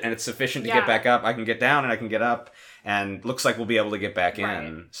checked it, and it's sufficient to get back up. I can get down, and I can get up, and looks like we'll be able to get back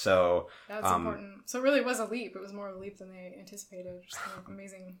in. So that's important. So it really was a leap. It was more of a leap than they anticipated. Just kind of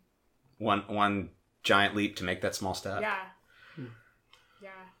amazing. One giant leap to make that small step. Yeah. Yeah.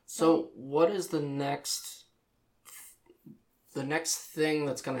 So what is the next thing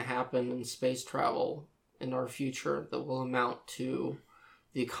that's going to happen in space travel in our future that will amount to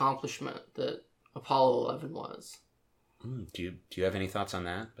the accomplishment that Apollo 11 was? Do you have any thoughts on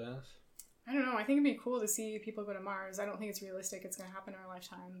that, Beth? I don't know. I think it'd be cool to see people go to Mars. I don't think it's realistic it's going to happen in our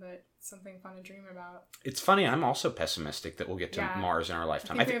lifetime, but it's something fun to dream about. It's funny. I'm also pessimistic that we'll get to Mars in our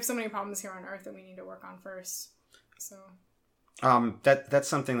lifetime. I think we have so many problems here on Earth that we need to work on first. So That's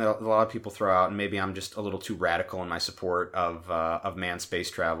something that a lot of people throw out, and maybe I'm just a little too radical in my support of manned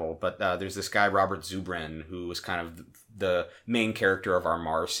space travel. But there's this guy Robert Zubrin who was kind of the main character of our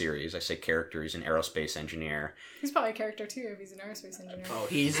Mars series. I say character; he's an aerospace engineer. He's probably a character too if he's an aerospace engineer. Oh,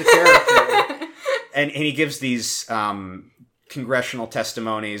 he's a character. and he gives these congressional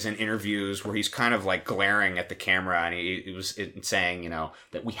testimonies and interviews where he's kind of like glaring at the camera, and he was saying,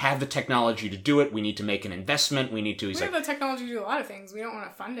 that we have the technology to do it. We need to make an investment. We have the technology to do a lot of things. We don't want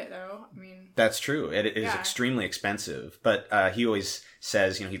to fund it though. I mean, that's true. It is extremely expensive, but he always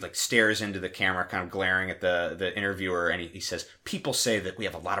says, he like stares into the camera, kind of glaring at the interviewer, and he says, people say that we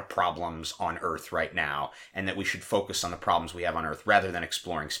have a lot of problems on Earth right now, and that we should focus on the problems we have on Earth rather than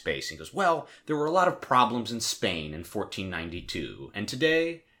exploring space. And he goes, well, there were a lot of problems in Spain in 1492, and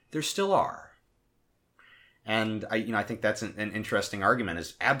today there still are. And I think that's an interesting argument,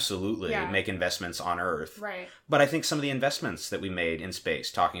 is absolutely make investments on Earth. Right. But I think some of the investments that we made in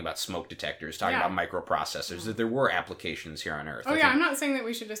space, talking about smoke detectors, talking about microprocessors, that there were applications here on Earth. I'm not saying that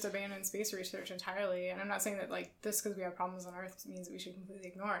we should just abandon space research entirely, and I'm not saying that this because we have problems on Earth means that we should completely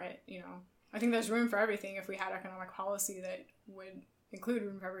ignore it. I think there's room for everything if we had economic policy that would include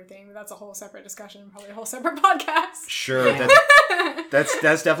room for everything, but that's a whole separate discussion, probably a whole separate podcast. Sure,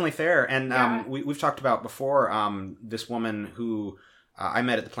 that's definitely fair. And we've talked about before this woman who I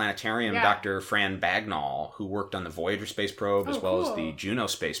met at the planetarium, Dr. Fran Bagnall, who worked on the Voyager space probe as well as the Juno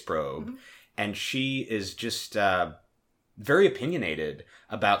space probe. Mm-hmm. And she is just very opinionated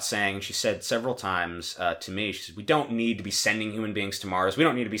about saying, she said several times to me, she said, we don't need to be sending human beings to Mars. We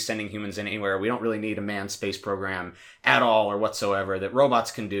don't need to be sending humans anywhere. We don't really need a manned space program at all or whatsoever, that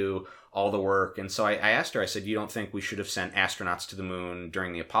robots can do all the work. And so I asked her, I said, you don't think we should have sent astronauts to the moon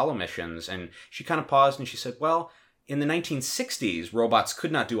during the Apollo missions? And she kind of paused and she said, well, in the 1960s, robots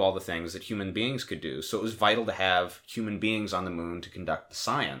could not do all the things that human beings could do. So it was vital to have human beings on the moon to conduct the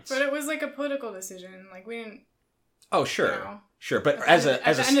science. But it was like a political decision. Like, we didn't... Oh, sure. Sure, but at the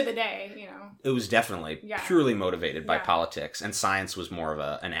end of the day, it was definitely purely motivated by politics, and science was more of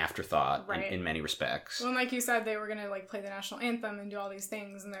an afterthought in many respects. Well, and like you said, they were going to play the national anthem and do all these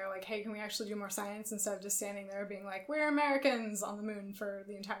things, and they're like, hey, can we actually do more science instead of just standing there being like, we're Americans on the moon for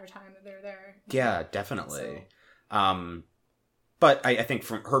the entire time that they're there. Yeah, definitely. So. But I think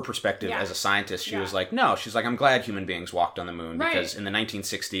from her perspective as a scientist, she was like, no, she's like, I'm glad human beings walked on the moon because in the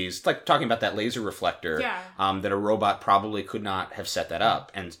 1960s, like talking about that laser reflector, that a robot probably could not have set that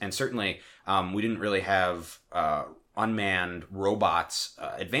up. And certainly we didn't really have unmanned robots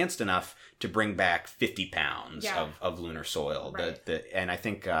advanced enough to bring back 50 pounds of lunar soil. Right. And I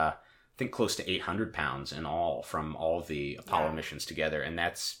think close to 800 pounds in all from all the Apollo missions together. And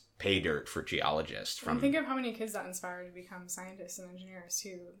that's pay dirt for geologists. And think of how many kids that inspired to become scientists and engineers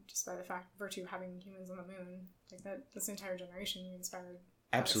too, just by the virtue of having humans on the moon. Like that's an entire generation you inspired.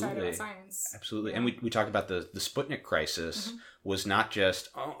 Absolutely. About science. Absolutely. Yeah. And we talked about the Sputnik crisis was not just,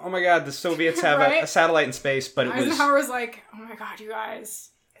 oh my God, the Soviets have a satellite in space, but Eisenhower was like, oh my God, you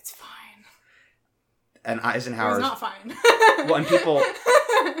guys, it's fine. And Eisenhower... It was not fine. Well, and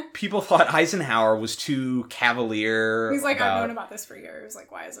people thought Eisenhower was too cavalier. He's like, I've known about this for years.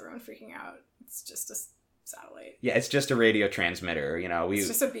 Like, why is everyone freaking out? It's just a satellite. Yeah, it's just a radio transmitter. It's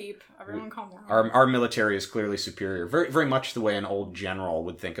just a beep. Everyone calm down. Our military is clearly superior. Very, very much the way an old general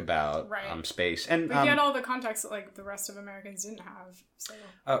would think about space. And but he had all the context that the rest of Americans didn't have. So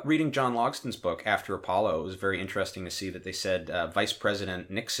reading John Logston's book After Apollo, it was very interesting to see that they said Vice President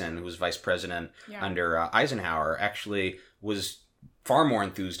Nixon, who was vice president under Eisenhower, actually was far more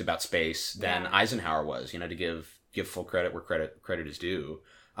enthused about space than Eisenhower was. To give full credit where credit is due.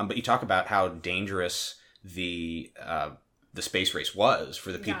 But you talk about how dangerous the space race was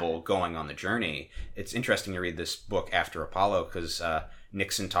for the people going on the journey. It's interesting to read this book After Apollo because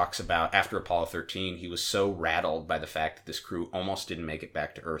Nixon talks about after Apollo 13, he was so rattled by the fact that this crew almost didn't make it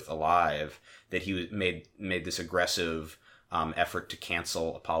back to Earth alive that he made this aggressive effort to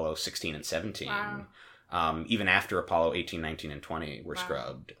cancel Apollo 16 and 17. Wow. Even after Apollo 18, 19, and 20 were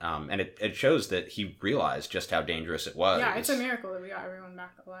scrubbed. And it shows that he realized just how dangerous it was. Yeah, it's a miracle that we got everyone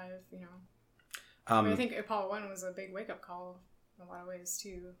back alive, I think Apollo 1 was a big wake-up call in a lot of ways,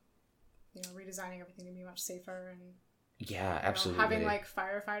 too. Redesigning everything to be much safer and... Yeah, absolutely. Having,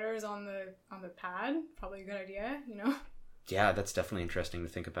 firefighters on the pad, probably a good idea, Yeah, that's definitely interesting to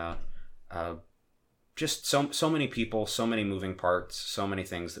think about. Just so many people, so many moving parts, so many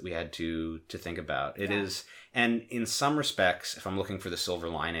things that we had to think about. It is, and in some respects, if I'm looking for the silver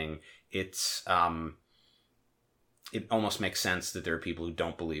lining, it's it almost makes sense that there are people who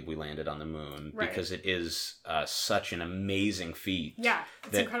don't believe we landed on the moon because it is such an amazing feat. Yeah,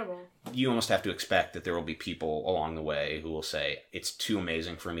 it's incredible. you almost have to expect that there will be people along the way who will say, it's too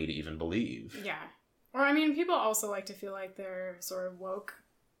amazing for me to even believe. Yeah. Or, I mean, people also like to feel like they're sort of woke.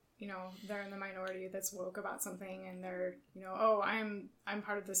 You know, they're in the minority that's woke about something, and they're, you know, oh, I'm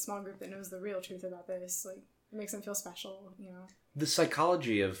part of this small group that knows the real truth about this. Like, it makes them feel special, you know. The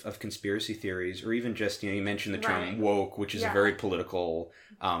psychology of conspiracy theories, or even just, you mentioned the term woke, which is a very political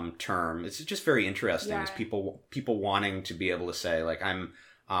term. It's just very interesting. It's people wanting to be able to say, like,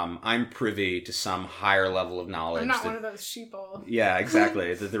 I'm privy to some higher level of knowledge. I'm not one of those sheeple. Yeah,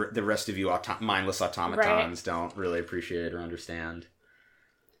 exactly. the rest of you mindless automatons don't really appreciate or understand.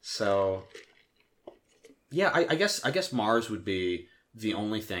 So, yeah, I guess Mars would be the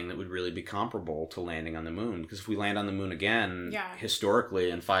only thing that would really be comparable to landing on the moon. Because if we land on the moon again, historically,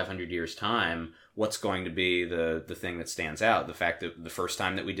 in 500 years' time, what's going to be the thing that stands out? The fact that the first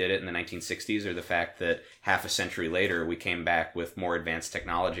time that we did it in the 1960s, or the fact that half a century later we came back with more advanced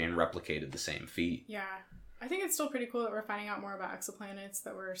technology and replicated the same feat? Yeah. I think it's still pretty cool that we're finding out more about exoplanets,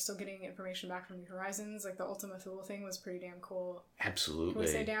 that we're still getting information back from New Horizons. Like, the Ultima Thule thing was pretty damn cool. Absolutely. Can we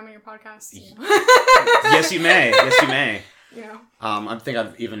say damn on your podcast? You know? Yes, you may. Yes, you may. You know? I think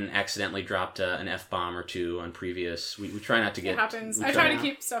I've even accidentally dropped an F-bomb or two on previous... We try not to get... It happens. I try to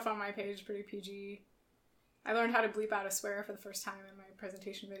keep stuff on my page pretty PG. I learned how to bleep out a swear for the first time in my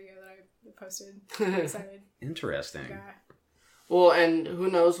presentation video that I posted. I'm excited. Interesting. Yeah. Well, and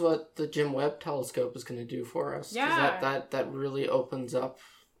who knows what the Jim Webb telescope is going to do for us. Yeah. That really opens up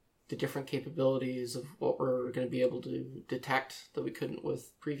the different capabilities of what we're going to be able to detect that we couldn't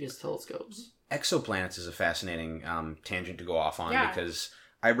with previous telescopes. Exoplanets is a fascinating tangent to go off on, because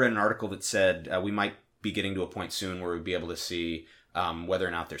I read an article that said we might be getting to a point soon where we'd be able to see whether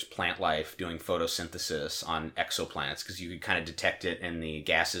or not there's plant life doing photosynthesis on exoplanets, because you could kind of detect it in the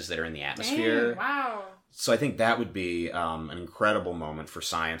gases that are in the atmosphere. Dang, wow. So I think that would be an incredible moment for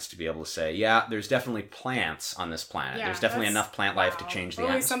science to be able to say, yeah, there's definitely plants on this planet. Yeah, there's definitely enough plant life to change the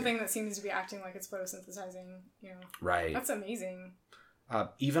atmosphere. Something that seems to be acting like it's photosynthesizing, you know. Right. That's amazing.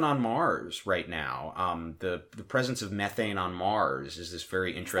 Even on Mars right now, the presence of methane on Mars is this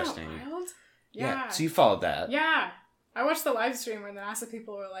very interesting... Isn't that wild? Yeah. So you followed that. Yeah. I watched the live stream where the NASA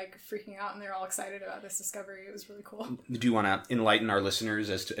people were like freaking out and they're all excited about this discovery. It was really cool. Do you want to enlighten our listeners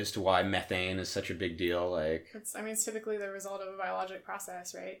as to why methane is such a big deal? Like, it's typically the result of a biologic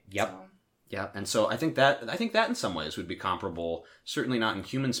process, right? Yep. So. Yeah, and so I think that in some ways would be comparable, certainly not in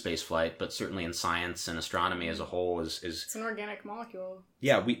human spaceflight, but certainly in science and astronomy as a whole. It's an organic molecule.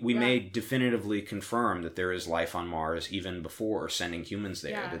 Yeah, we may definitively confirm that there is life on Mars even before sending humans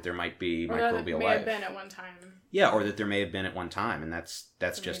there, that there might be microbial life. Or that may have been at one time. Yeah, or that there may have been at one time, and that's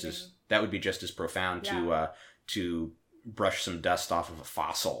just as that would be just as profound to brush some dust off of a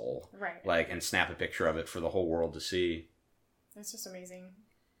fossil, right? Like, and snap a picture of it for the whole world to see. It's just amazing.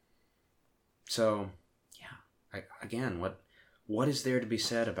 So, yeah, again, what is there to be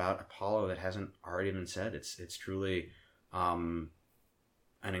said about Apollo that hasn't already been said? It's truly an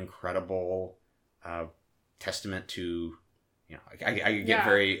incredible testament to, you know, I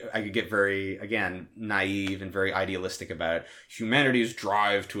could get very again naive and very idealistic about humanity's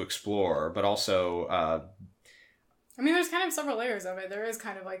drive to explore, but also I mean, there's kind of several layers of it. There is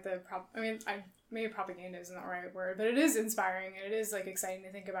kind of like maybe propaganda isn't the right word, but it is inspiring and it is like exciting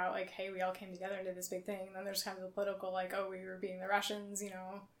to think about, like, hey, we all came together and did this big thing. And then there's kind of the political, like, oh, we were beating the Russians, you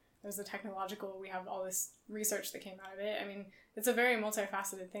know. There's the technological, we have all this research that came out of it. I mean, it's a very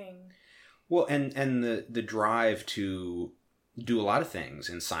multifaceted thing. Well, and the drive to do a lot of things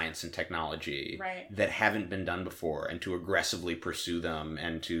in science and technology that haven't been done before, and to aggressively pursue them,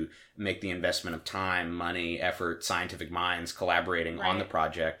 and to make the investment of time, money, effort, scientific minds collaborating on the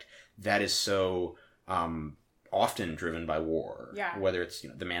project, that is so often driven by war. Yeah. Whether it's, you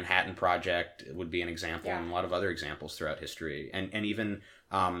know, the Manhattan Project would be an example, and a lot of other examples throughout history, and even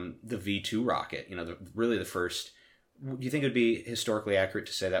the V2 rocket. You know, really the first. Do you think it would be historically accurate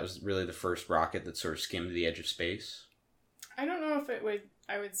to say that was really the first rocket that sort of skimmed the edge of space? I don't know if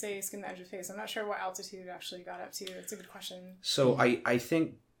I would say skim the edge of space. I'm not sure what altitude it actually got up to. It's a good question. So I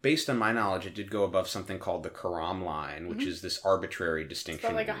think, based on my knowledge, it did go above something called the Karam line, which is this arbitrary distinction.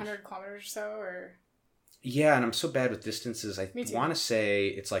 About like 100 kilometers or so, or... Yeah, and I'm so bad with distances. I want to say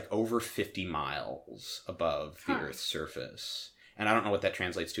it's like over 50 miles above the Earth's surface. And I don't know what that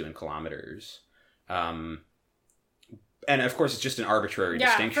translates to in kilometers. And of course, it's just an arbitrary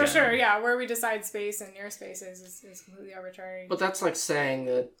distinction. Yeah, for sure. Yeah, where we decide space and near space is completely arbitrary. But that's like saying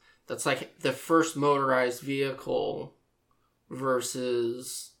that's like the first motorized vehicle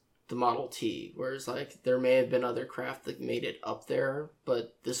versus the Model T. Whereas, like, there may have been other craft that made it up there,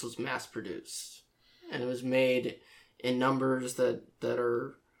 but this was mass produced. And it was made in numbers that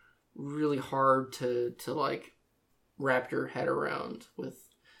are really hard to like wrap your head around with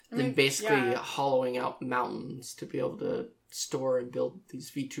them basically hollowing out mountains to be able to store and build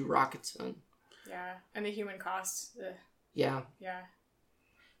these V2 rockets in. Yeah, and the human cost. Yeah.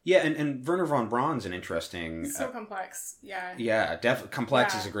 Yeah, and Werner von Braun's an interesting... so complex, yeah. Yeah,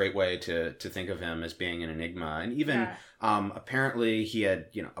 complex is a great way to think of him as being an enigma. And even, apparently, he had,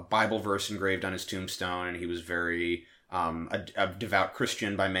 a Bible verse engraved on his tombstone, and he was very a devout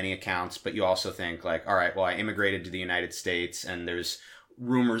Christian by many accounts. But you also think, like, all right, well, I immigrated to the United States, and there's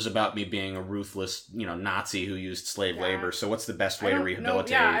rumors about me being a ruthless, Nazi who used slave labor. So what's the best way to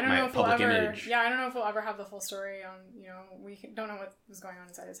rehabilitate my public image? Yeah, I don't know if we'll ever have the full story on, we don't know what was going on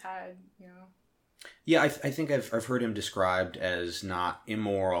inside his head, Yeah, I think I've heard him described as not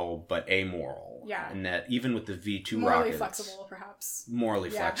immoral, but amoral. Yeah. And that even with the V2 morally rockets... flexible, perhaps. Morally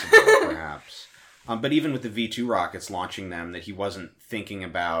flexible, perhaps. But even with the V2 rockets launching them, that he wasn't thinking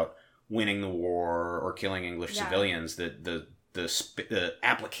about winning the war or killing English civilians, that the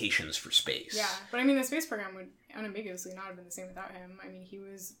applications for space. Yeah, but I mean, the space program would unambiguously not have been the same without him. I mean, he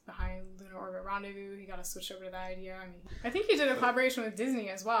was behind Lunar Orbit Rendezvous. He got us switched over to that idea. I mean, I think he did a collaboration with Disney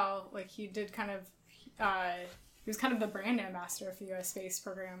as well. Like, he did kind of, he was kind of the brand ambassador for the U.S. space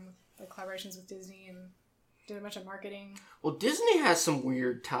program, like collaborations with Disney, and did a bunch of marketing. Well, Disney has some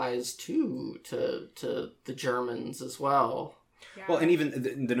weird ties too to the Germans as well. Yeah. Well, and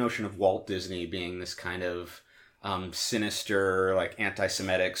even the notion of Walt Disney being this kind of sinister, like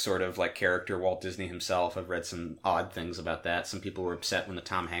anti-Semitic sort of like character, Walt Disney himself. I've read some odd things about that. Some people were upset when the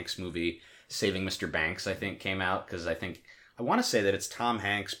Tom Hanks movie Saving Mr. Banks, I think, came out, because I want to say that it's Tom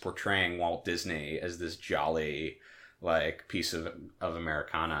Hanks portraying Walt Disney as this jolly, like, piece of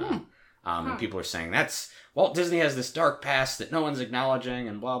Americana. And people are saying that's Walt Disney has this dark past that no one's acknowledging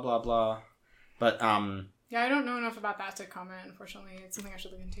and blah blah blah. But yeah, I don't know enough about that to comment, unfortunately. It's something I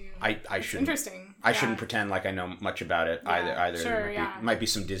should look into. It's interesting. I shouldn't pretend like I know much about it either. Sure, might be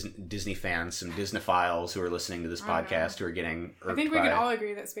some Disney fans, some Disneyphiles who are listening to this podcast who are getting irked. I think we can all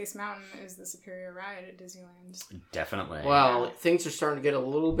agree that Space Mountain is the superior ride at Disneyland. Definitely. Well, things are starting to get a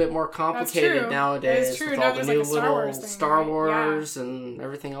little bit more complicated nowadays. It's true. With Now all the new little Star Wars right? and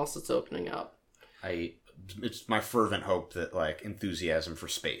everything else that's opening up. It's my fervent hope that, like, enthusiasm for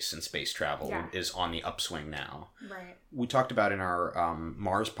space and space travel is on the upswing now. Right. We talked about in our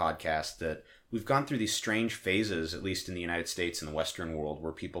Mars podcast that we've gone through these strange phases, at least in the United States and the Western world,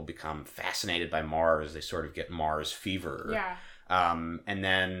 where people become fascinated by Mars. They sort of get Mars fever. Yeah. And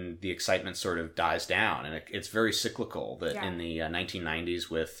then the excitement sort of dies down. And it's very cyclical that in the 1990s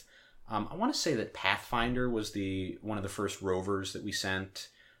with... I want to say that Pathfinder was one of the first rovers that we sent...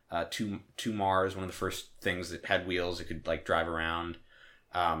 to Mars, one of the first things that had wheels that could, like, drive around.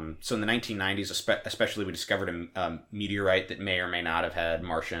 So in the 1990s, especially, we discovered a meteorite that may or may not have had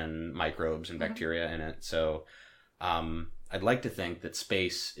Martian microbes and bacteria in it. So I'd like to think that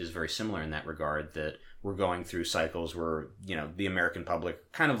space is very similar in that regard, that we're going through cycles where, the American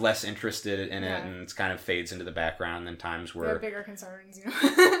public kind of less interested in it, and it's kind of fades into the background than times where... There are bigger concerns,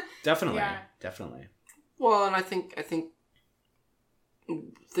 Definitely. Definitely. Well, and I think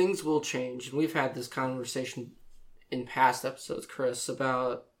things will change. And we've had this conversation in past episodes, Chris,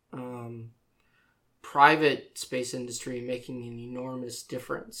 about private space industry making an enormous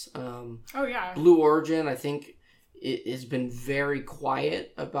difference. Blue Origin, I think, it has been very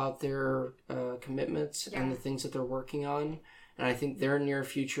quiet about their commitments and the things that they're working on. And I think their near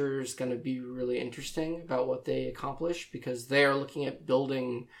future is going to be really interesting about what they accomplish, because they are looking at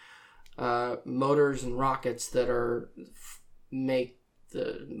building motors and rockets that make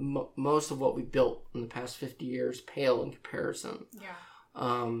most of what we built in the past 50 years pale in comparison.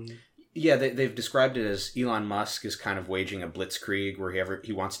 They've described it as Elon Musk is kind of waging a blitzkrieg where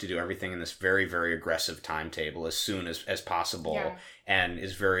he wants to do everything in this very, very aggressive timetable as soon as possible, and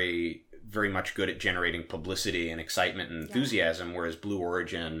is very, very much good at generating publicity and excitement and enthusiasm, whereas Blue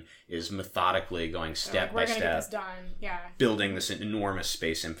Origin is methodically going step by step, get this done. Building this enormous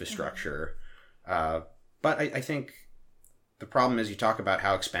space infrastructure. But I think the problem is you talk about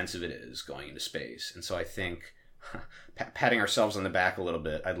how expensive it is going into space. And so I think, patting ourselves on the back a little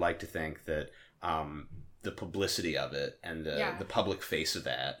bit, I'd like to think that the publicity of it and the public face of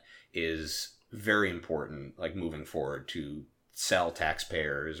that is very important, like, moving forward to sell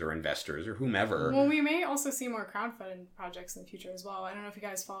taxpayers or investors or whomever. Well, we may also see more crowdfunded projects in the future as well. I don't know if you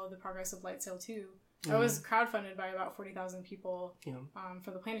guys followed the progress of Lightsail 2. That was crowdfunded by about 40,000 people for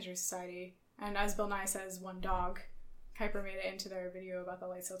the Planetary Society. And as Bill Nye says, one dog... Kuiper made it into their video about the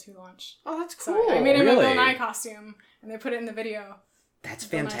Lightsail 2 launch. Oh, that's cool. So I made him a Bill Nye costume, and they put it in the video. That's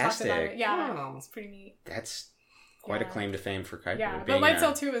fantastic. Yeah, it's pretty neat. That's Quite a claim to fame for Kuiper. Yeah, but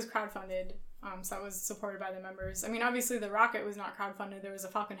Lightsail 2 was crowdfunded, so that was supported by the members. I mean, obviously the rocket was not crowdfunded. There was a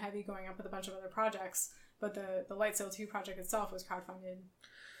Falcon Heavy going up with a bunch of other projects, but the Lightsail 2 project itself was crowdfunded.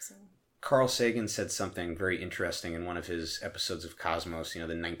 So. Carl Sagan said something very interesting in one of his episodes of Cosmos, the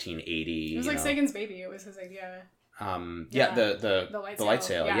 1980... It was like Sagan's baby. It was his idea. The light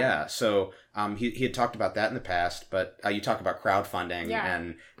sail. Yeah. So he had talked about that in the past, but you talked about crowdfunding,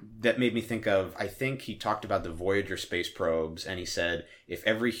 and that made me think of, I think he talked about the Voyager space probes, and he said if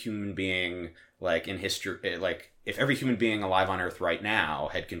every human being in history, if every human being alive on Earth right now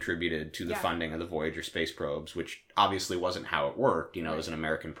had contributed to the funding of the Voyager space probes, which obviously wasn't how it worked, it was an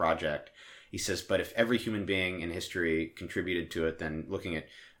American project. He says, but if every human being in history contributed to it, then looking at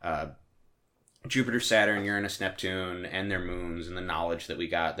Jupiter, Saturn, Uranus, Neptune, and their moons, and the knowledge that we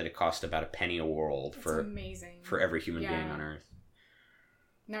got that it cost about a penny a world for every human being on Earth.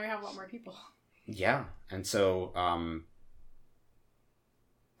 Now we have a lot more people. Yeah, and so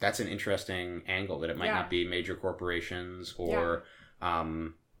that's an interesting angle, that it might not be major corporations or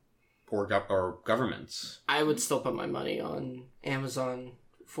governments. I would still put my money on Amazon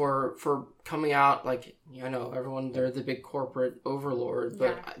for coming out, everyone, they're the big corporate overlord,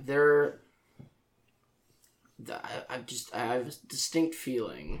 but I have a distinct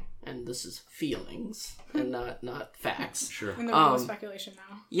feeling, and this is feelings and not facts. Sure. And there's speculation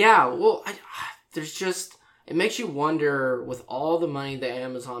now. Yeah, well, there's just, it makes you wonder, with all the money that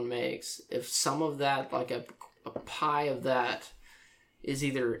Amazon makes, if some of that, like a pie of that, is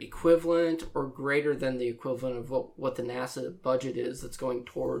either equivalent or greater than the equivalent of what the NASA budget is that's going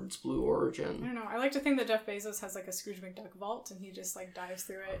towards Blue Origin. I don't know. I like to think that Jeff Bezos has a Scrooge McDuck vault, and he just dives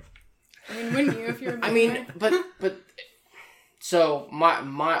through it. I mean, wouldn't you if you're a billionaire? but so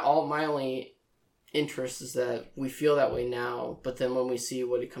my only interest is that we feel that way now, but then when we see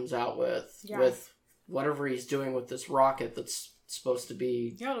what he comes out with whatever he's doing with this rocket that's supposed to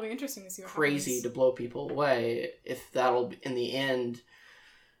be it'll be interesting to see what crazy happens. To blow people away, if that'll in the end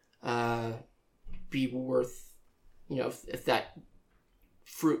be worth, if that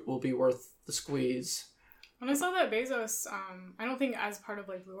fruit will be worth the squeeze. When I saw that Bezos, I don't think as part of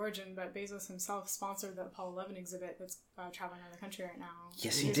Blue Origin, but Bezos himself sponsored the Apollo 11 exhibit that's traveling around the country right now.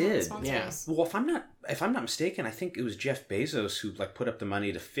 Yes, he did. Yeah. Well, if I'm not mistaken, I think it was Jeff Bezos who put up the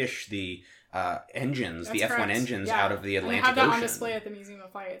money to fish the engines, that's the F1 correct. Engines out of the Atlantic Ocean. They have that on display at the Museum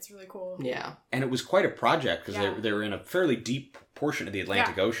of Flight. It's really cool. Yeah. And it was quite a project because they were in a fairly deep portion of the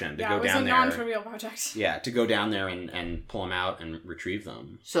Atlantic Ocean to go down there. It was a non-trivial project. Yeah, to go down there and pull them out and retrieve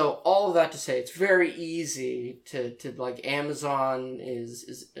them. So all of that to say, it's very easy to Amazon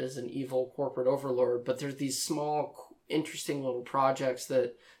is an evil corporate overlord, but there's these small, interesting little projects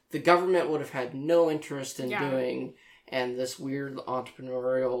that the government would have had no interest in doing, and this weird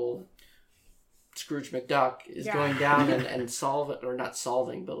entrepreneurial Scrooge McDuck is going down and not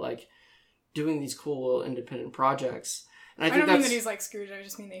solving, but doing these cool little independent projects. And I don't mean that he's like Scrooge. I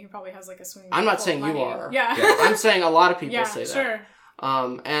just mean that he probably has a swing. I'm not saying you are. Yeah. I'm saying a lot of people say that. Sure.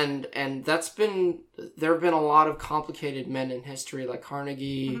 And that's been, there have been a lot of complicated men in history, like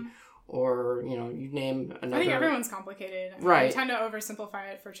Carnegie, or you name another. I think everyone's complicated. Right. We tend to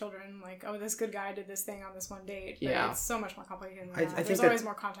oversimplify it for children, this good guy did this thing on this one date. But it's so much more complicated than that. There's always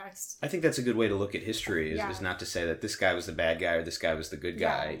more context. I think that's a good way to look at history, is not to say that this guy was the bad guy or this guy was the good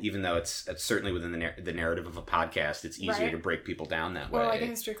guy, even though it's certainly within the narrative of a podcast, it's easier to break people down that way. Or a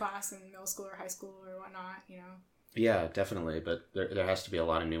history class in middle school or high school or whatnot, Yeah, definitely, but there has to be a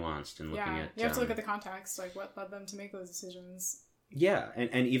lot of nuance in looking at... you have to look at the context, what led them to make those decisions. Yeah,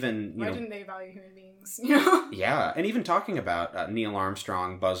 and even... Why didn't they value human beings, Yeah, and even talking about Neil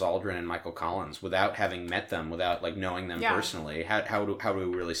Armstrong, Buzz Aldrin, and Michael Collins, without having met them, without knowing them personally, how do we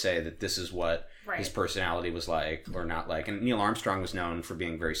really say that this is what his personality was like or not like? And Neil Armstrong was known for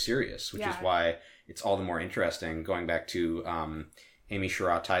being very serious, which is why it's all the more interesting, going back to... Amy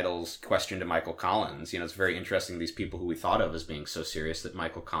Sherrod Title's question to Michael Collins. It's very interesting, these people who we thought of as being so serious, that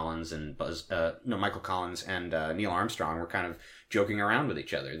Michael Collins and Neil Armstrong were kind of joking around with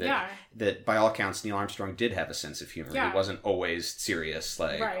each other. That by all accounts, Neil Armstrong did have a sense of humor. He wasn't always serious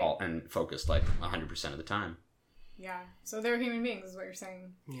and focused 100% of the time. Yeah, so they're human beings is what you're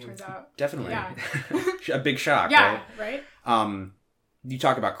saying, turns out. Definitely. Yeah. A big shock, right? You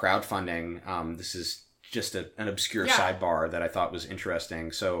talk about crowdfunding. This is just an obscure sidebar that I thought was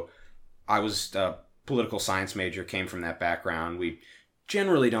interesting. So I was a political science major, came from that background. We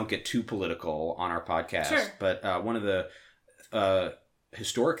generally don't get too political on our podcast, but one of the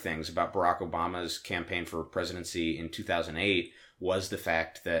historic things about Barack Obama's campaign for presidency in 2008 was the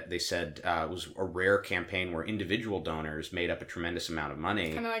fact that they said it was a rare campaign where individual donors made up a tremendous amount of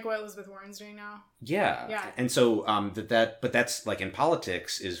money. Kind of like what Elizabeth Warren's doing now. Yeah. Yeah. And so but that's like in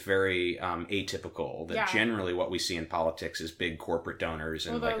politics is very atypical. That generally what we see in politics is big corporate donors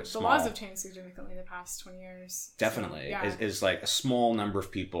and like a small... the laws have changed significantly the past 20 years. Definitely. So, is like a small number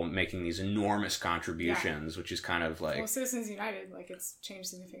of people making these enormous contributions, which is kind of like... Well, Citizens United, like it's changed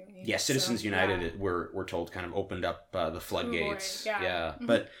significantly. Yeah, Citizens United, we're told, kind of opened up the floodgates. Yeah. Mm-hmm.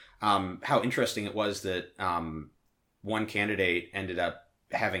 But how interesting it was that one candidate ended up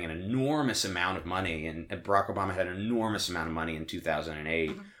having an enormous amount of money, and Barack Obama had an enormous amount of money in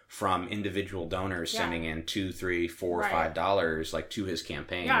 2008 from individual donors sending in $2, $3, $4, $5 like to his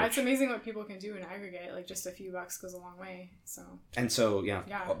campaign. Yeah, it's amazing what people can do in aggregate. Like just a few bucks goes a long way. So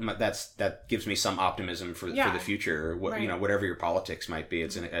that gives me some optimism for the future. Whatever your politics might be,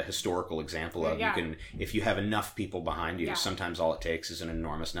 it's a historical example of you can, if you have enough people behind you. Sometimes all it takes is an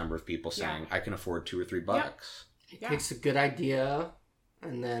enormous number of people saying, "I can afford $2 or $3." It takes a good idea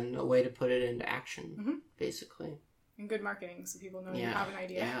and then a way to put it into action, basically. And good marketing, so people know you have an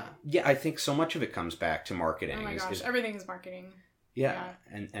idea. Yeah, I think so much of it comes back to marketing. Oh my gosh, everything is marketing. Yeah.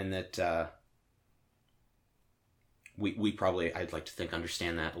 And that we probably, I'd like to think,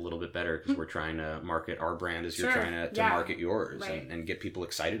 understand that a little bit better because we're trying to market our brand as you're trying to market yours and get people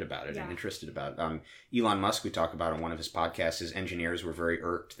excited about it and interested about it. Elon Musk, we talk about on one of his podcasts, his engineers were very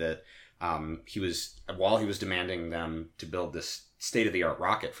irked that while he was demanding them to build this state-of-the-art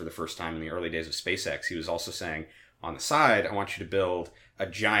rocket for the first time in the early days of SpaceX, he was also saying, on the side, I want you to build a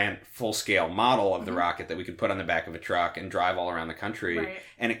giant full-scale model of the rocket that we could put on the back of a truck and drive all around the country. Right.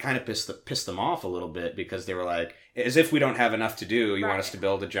 And it kind of pissed them off a little bit because they were like, as if we don't have enough to do, you want us to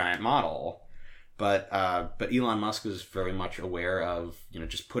build a giant model. But Elon Musk was very much aware of,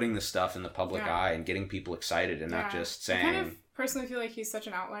 just putting this stuff in the public eye and getting people excited and not just saying... I kind of personally feel like he's such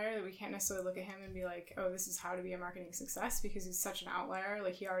an outlier that we can't necessarily look at him and be like, oh, this is how to be a marketing success, because he's such an outlier.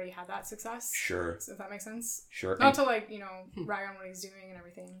 Like, he already had that success. Sure. So if that makes sense. Sure. Not to, rag on what he's doing and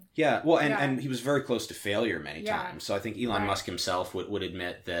everything. Yeah, well, and he was very close to failure many times. So I think Elon Musk himself would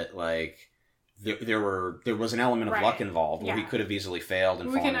admit that, like... There was an element of luck involved where he could have easily failed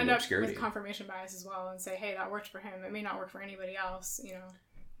and fallen into obscurity. We can end up with confirmation bias as well and say, hey, that worked for him. It may not work for anybody else,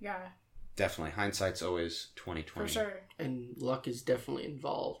 Yeah. Definitely. Hindsight's always 20/20. For sure. And luck is definitely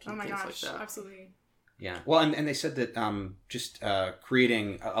involved. Oh my gosh, like that. Absolutely. Yeah. Well, and they said that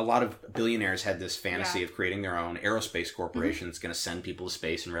creating... A lot of billionaires had this fantasy of creating their own aerospace corporation that's going to send people to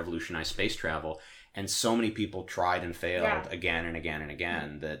space and revolutionize space travel. And so many people tried and failed again and again and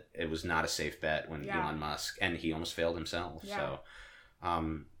again that it was not a safe bet when Elon Musk... And he almost failed himself. Yeah.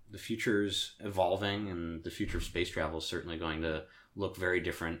 So the future's evolving, and the future of space travel is certainly going to look very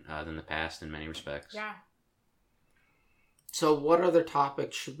different than the past in many respects. Yeah. So what other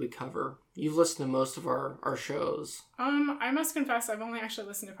topics should we cover? You've listened to most of our shows. I must confess, I've only actually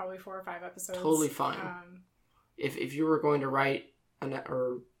listened to probably 4 or 5 episodes. Totally fine. If you were going to write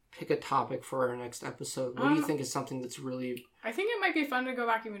or pick a topic for our next episode, what do you think is something that's really... I think it might be fun to go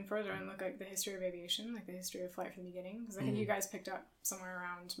back even further and look at the history of aviation, like the history of flight from the beginning, because I think you guys picked up somewhere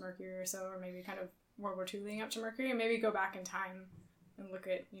around Mercury or so, or maybe kind of World War II leading up to Mercury, and maybe go back in time and look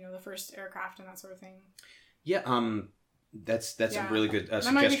at, the first aircraft and that sort of thing. Yeah, that's a really good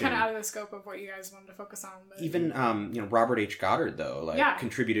suggestion. That might be kind of out of the scope of what you guys wanted to focus on. But... Even, Robert H. Goddard, though,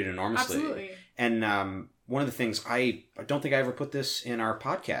 contributed enormously. Absolutely. And one of the things, I don't think I ever put this in our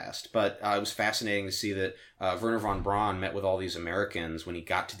podcast, but it was fascinating to see that Wernher von Braun met with all these Americans when he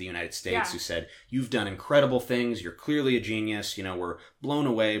got to the United States who said, you've done incredible things, you're clearly a genius, we're blown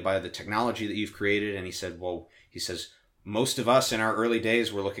away by the technology that you've created. And he says, most of us in our early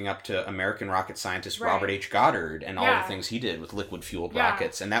days were looking up to American rocket scientist Robert H. Goddard and all the things he did with liquid-fueled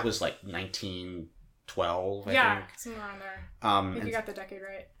rockets. And that was like 1912, I think. Somewhere around there. I think you got the decade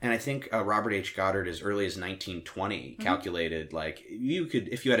right. And I think Robert H. Goddard, as early as 1920, calculated, like, you could,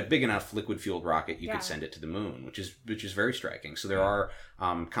 if you had a big enough liquid-fueled rocket, you could send it to the moon, which is very striking. So there are,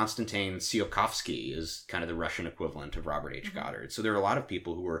 Konstantin Tsiolkovsky is kind of the Russian equivalent of Robert H. Goddard. So there are a lot of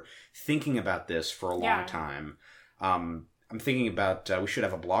people who were thinking about this for a long time. I'm thinking about, we should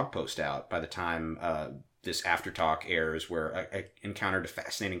have a blog post out by the time this After Talk airs, where I encountered a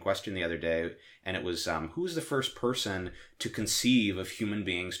fascinating question the other day, and it was, who was the first person to conceive of human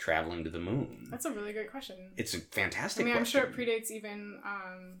beings traveling to the moon? That's a really good question. It's a fantastic question. I'm sure it predates even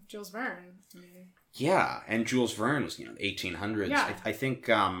Jules Verne. Yeah, and Jules Verne was, 1800s. Yeah. I think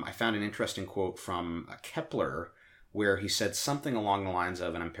I found an interesting quote from Kepler, where he said something along the lines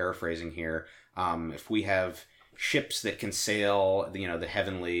of, and I'm paraphrasing here, if we have ships that can sail, the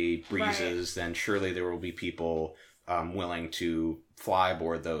heavenly breezes, then surely there will be people willing to fly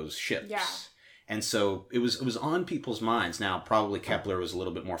aboard those ships. Yeah. And so it was on people's minds. Now, probably Kepler was a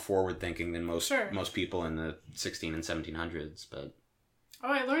little bit more forward-thinking than most people in the 16 and 1700s, but...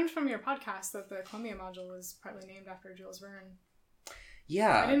 Oh, I learned from your podcast that the Columbia module was partly named after Jules Verne.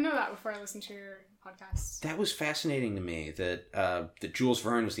 Yeah. I didn't know that before I listened to your podcast. That was fascinating to me, that Jules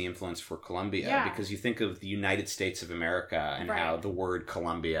Verne was the influence for Columbia, because you think of the United States of America and how the word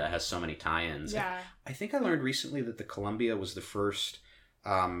Columbia has so many tie-ins. Yeah. I think I learned recently that the Columbia was the first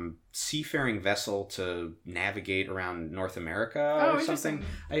seafaring vessel to navigate around North America or something.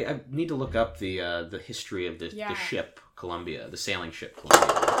 I need to look up the history of the ship Columbia, the sailing ship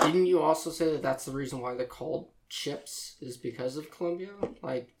Columbia. Didn't you also say that that's the reason why they're called ships is because of Columbia?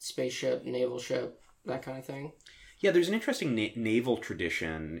 Like spaceship, naval ship, that kind of thing? Yeah, there's an interesting naval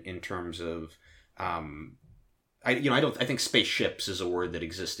tradition in terms of... I think spaceships is a word that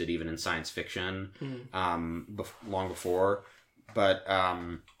existed even in science fiction long before. But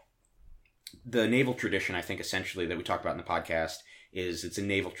the naval tradition, I think, essentially, that we talk about in the podcast, is it's a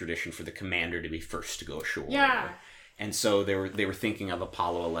naval tradition for the commander to be first to go ashore. Yeah. And so they were thinking of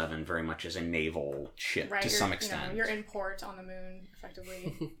Apollo 11 very much as a naval ship to some extent. You're in port on the moon,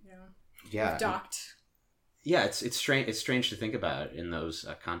 effectively. Yeah. You've docked. Yeah, it's strange. It's strange to think about in those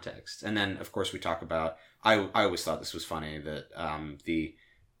contexts. And then, of course, we talk about. I always thought this was funny that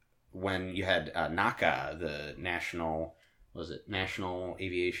when you had NACA, the National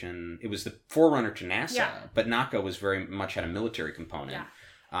Aviation. It was the forerunner to NASA, but NACA was very much had a military component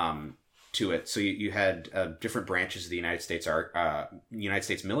to it. So you had different branches of the United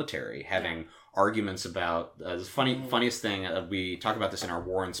States military having arguments about the funniest thing. We talk about this in our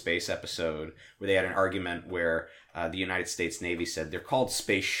War in Space episode, where they had an argument where the United States Navy said they're called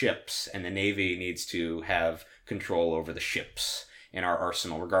spaceships, and the Navy needs to have control over the ships in our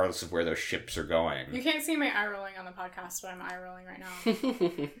arsenal, regardless of where those ships are going. You can't see my eye rolling on the podcast, but I'm eye rolling right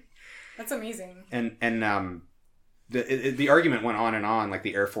now. That's amazing. And the argument went on and on. Like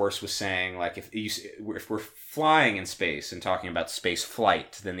the Air Force was saying, like if we're flying in space and talking about space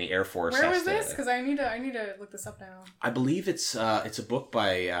flight, then the Air Force. Where was this? Because I need to look this up now. I believe it's a book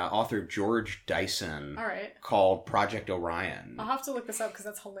by author George Dyson. All right. Called Project Orion. I'll have to look this up because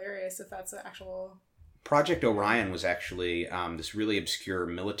that's hilarious. If that's an actual. Project Orion was actually this really obscure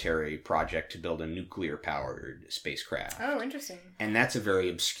military project to build a nuclear-powered spacecraft. Oh, interesting. And that's a very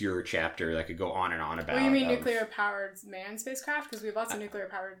obscure chapter that could go on and on about. Well, you mean nuclear-powered manned spacecraft? Because we have lots of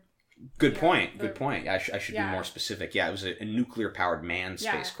nuclear-powered... Good point. I should be more specific. Yeah, it was a nuclear-powered manned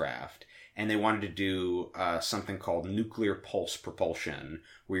spacecraft. And they wanted to do something called nuclear pulse propulsion,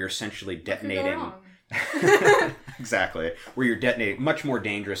 where you're essentially detonating... Exactly. Where you're detonating, much more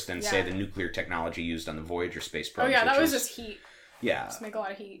dangerous than, say, the nuclear technology used on the Voyager space probe. Oh, yeah, that was just heat. Yeah. Just make a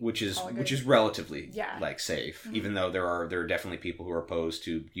lot of heat. Which is relatively, safe, even though there are definitely people who are opposed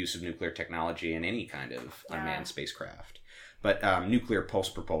to use of nuclear technology in any kind of unmanned spacecraft. But nuclear pulse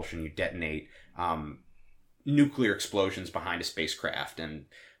propulsion, you detonate nuclear explosions behind a spacecraft and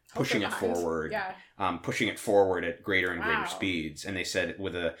pushing it forward, pushing it forward at greater and greater speeds. And they said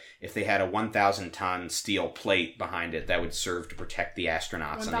if they had a 1,000-ton steel plate behind it, that would serve to protect the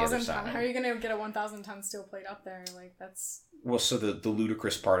astronauts on the other side. How are you going to get a 1,000-ton steel plate up there? Like that's. Well, so the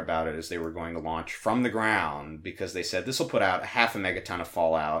ludicrous part about it is they were going to launch from the ground because they said this will put out 0.5 megaton of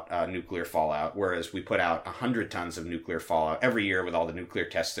fallout, nuclear fallout, whereas we put out 100 tons of nuclear fallout every year with all the nuclear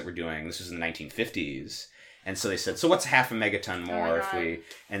tests that we're doing. This was in the 1950s. And so they said, so what's 0.5 megaton more if we...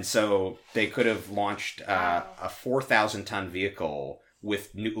 And so they could have launched a 4,000-ton vehicle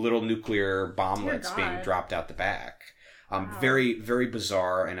with little nuclear bomblets being dropped out the back. Very, very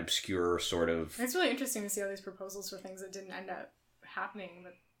bizarre and obscure sort of... It's really interesting to see all these proposals for things that didn't end up happening,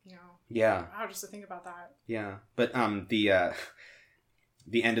 but, Yeah. Wow, just to think about that. Yeah. But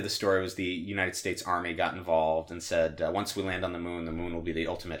the end of the story was the United States Army got involved and said, once we land on the moon will be the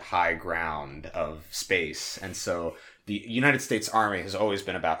ultimate high ground of space. And so the United States Army has always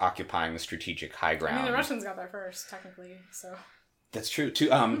been about occupying the strategic high ground. I mean, the Russians got there first, technically, so... That's true. To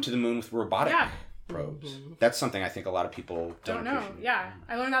the moon with robotic probes. Mm-hmm. That's something I think a lot of people don't know. Appreciate. Yeah.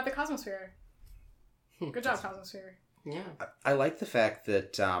 I learned that at the Cosmosphere. Good job, Cosmosphere. Yeah. I like the fact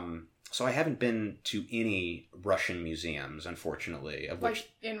that... So I haven't been to any Russian museums, unfortunately.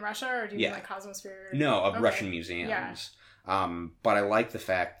 In Russia, or do you mean like Cosmosphere? No, of Russian museums. Yeah. But I like the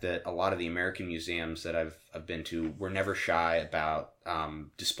fact that a lot of the American museums that I've been to were never shy about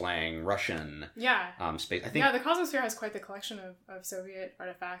displaying Russian space. I think the Cosmosphere has quite the collection of Soviet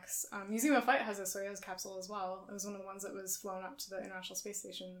artifacts. Museum of Flight has a Soyuz capsule as well. It was one of the ones that was flown up to the International Space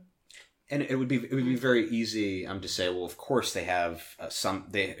Station. And it would be very easy to say, well, of course they have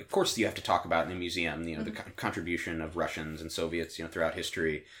of course you have to talk about in a museum, you know, the contribution of Russians and Soviets, you know, throughout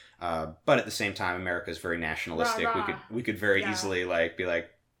history. But at the same time, America is very nationalistic. Rah, rah. We could very easily be like,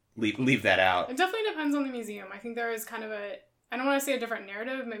 leave that out. It definitely depends on the museum. I think there is kind of I don't want to say a different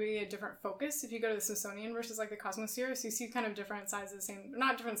narrative, maybe a different focus. If you go to the Smithsonian versus like the Cosmosphere, so you see kind of different sides of the same,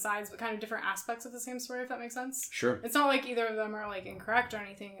 not different sides, but kind of different aspects of the same story, if that makes sense. Sure. It's not like either of them are like incorrect or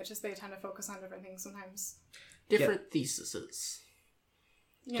anything. It's just they tend to focus on different things sometimes. Different theses.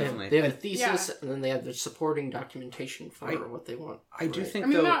 Definitely. They have a thesis, and then they have the supporting documentation for what they want. I do think, I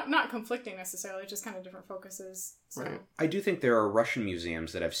mean, not conflicting necessarily, just kind of different focuses. So. Right. I do think there are Russian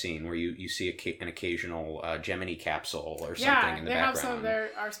museums that I've seen where you see an occasional Gemini capsule or something in the background. Yeah, they have some of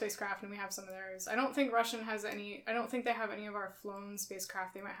our spacecraft, and we have some of theirs. I don't think Russian has any. I don't think they have any of our flown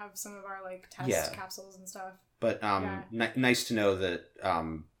spacecraft. They might have some of our like test capsules and stuff. But nice to know that.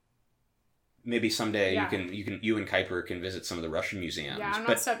 Maybe someday you and Kuiper can visit some of the Russian museums. Yeah, I'm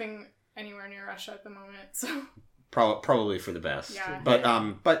not stepping anywhere near Russia at the moment, so probably for the best. Yeah.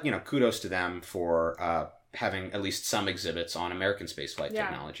 But you know, kudos to them for having at least some exhibits on American spaceflight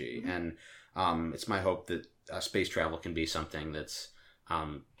technology, and it's my hope that space travel can be something that's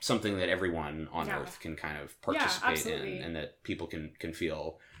something that everyone on Earth can kind of participate in, and that people can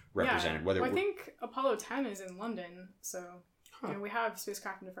feel represented. Well, I think Apollo 10 is in London, so. You know, we have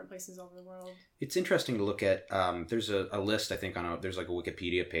spacecraft in different places all over the world. It's interesting to look at. There's a list, I think, there's like a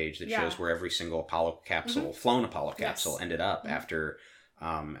Wikipedia page that shows where every single Apollo capsule, flown Apollo capsule, ended up after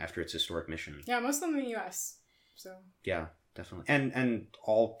its historic mission. Yeah, most of them in the U.S. So. Yeah, definitely, and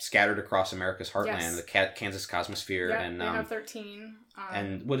all scattered across America's heartland, the Kansas Cosmosphere, and they have 13.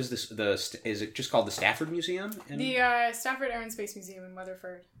 And what is this? Is it just called the Stafford Museum? The Stafford Air and Space Museum in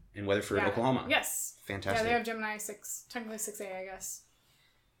Weatherford. In Weatherford, Oklahoma. Yes. Fantastic. Yeah, they have Gemini 6, technically 6A, I guess.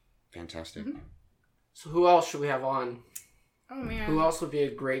 Fantastic. Mm-hmm. So who else should we have on? Oh, man. Who else would be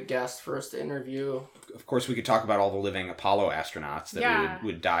a great guest for us to interview? Of course, we could talk about all the living Apollo astronauts that we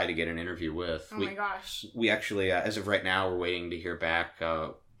would die to get an interview with. My gosh. We actually, as of right now, we're waiting to hear back.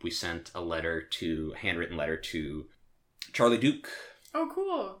 We sent a handwritten letter to Charlie Duke. Oh,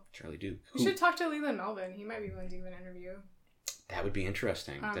 cool. Charlie Duke. We should talk to Leland Melvin. He might be willing to do an interview. That would be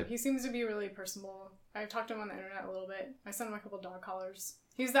interesting. He seems to be really personable. I've talked to him on the internet a little bit. I sent him a couple dog collars.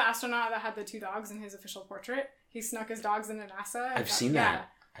 He's the astronaut that had the 2 dogs in his official portrait. He snuck his dogs into NASA. I've seen that.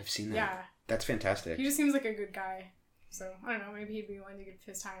 Yeah. That's fantastic. He just seems like a good guy. So, I don't know, maybe he'd be willing to give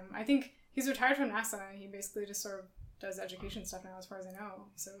his time. I think he's retired from NASA, and he basically just sort of does education stuff now, as far as I know.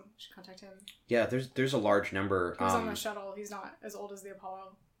 So, you should contact him. Yeah, there's a large number. He was on the shuttle. He's not as old as the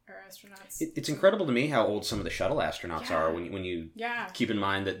Apollo astronauts. It's incredible to me how old some of the shuttle astronauts are when you keep in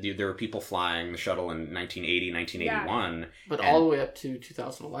mind that there were people flying the shuttle in 1980, 1981. But all the way up to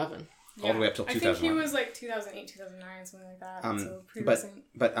 2011. All the way up till 2001. I think he was like 2008, 2009, something like that. So pretty recent.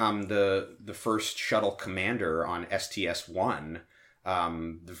 But the first shuttle commander on STS-1,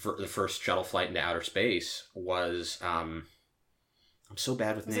 the first shuttle flight into outer space was I'm so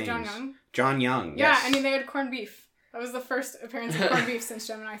bad with names. It John Young? John Young. Yeah, yes. I mean they had corned beef. That was the first appearance of corned beef since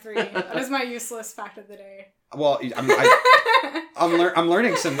Gemini 3. That is my useless fact of the day. Well, I'm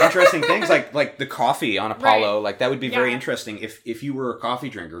learning some interesting things, like the coffee on Apollo. Right. Like that would be very interesting if you were a coffee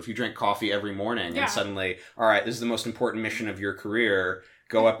drinker, if you drank coffee every morning, and suddenly, all right, this is the most important mission of your career.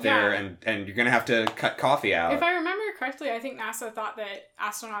 Go up there and you're gonna have to cut coffee out. If I remember correctly, I think NASA thought that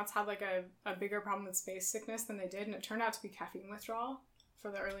astronauts had like a bigger problem with space sickness than they did, and it turned out to be caffeine withdrawal for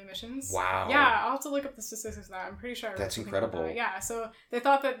the early missions. Wow. Yeah, I'll have to look up the statistics of that. I'm pretty sure. That's incredible. Yeah, so they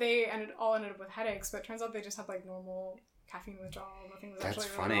thought that they ended up with headaches, but it turns out they just had like normal caffeine withdrawal. Nothing was actually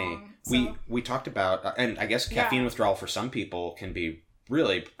really wrong. So, we talked about, and I guess caffeine withdrawal for some people can be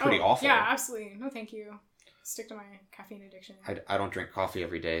really pretty awful. Yeah, absolutely. No, thank you. Stick to my caffeine addiction. I don't drink coffee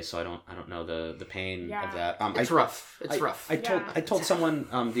every day, so I don't know the pain of that. It's rough. It's rough. I told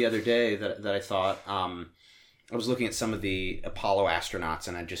someone the other day that I thought I was looking at some of the Apollo astronauts,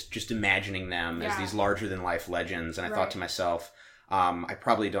 and I just imagining them as these larger than life legends, and I thought to myself, I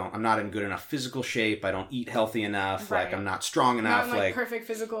probably don't. I'm not in good enough physical shape. I don't eat healthy enough. Right. Like I'm not strong enough. Not like perfect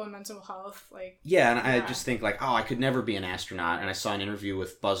physical and mental health. And I just think I could never be an astronaut. And I saw an interview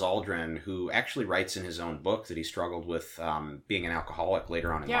with Buzz Aldrin, who actually writes in his own book that he struggled with being an alcoholic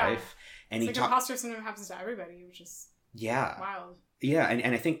later on in life. And it's imposter syndrome happens to everybody, which is wild. Yeah,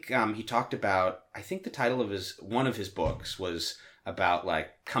 and I think he talked about. I think the title of one of his books was about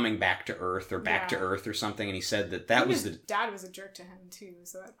coming back to Earth or back to Earth or something, and he said that was his dad was a jerk to him too,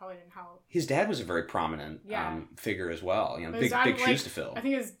 so that probably didn't help. His dad was a very prominent figure as well. Big shoes to fill. I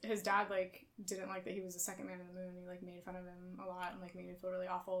think his dad didn't like that he was the second man on the moon. He like made fun of him a lot and like made him feel really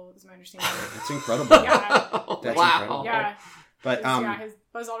awful. Is my understanding. That's incredible. Yeah. That's wow. incredible. Yeah. But his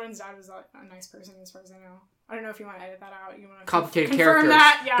Buzz Aldrin's dad was a nice person as far as I know. I don't know if you want to edit that out. You want to complicated confirm characters.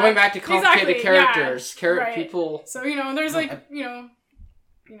 That? Yeah. Going back to complicated characters, Right. people. So there's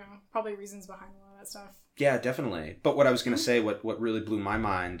probably reasons behind a lot of that stuff. Yeah, definitely. But what I was going to say, what really blew my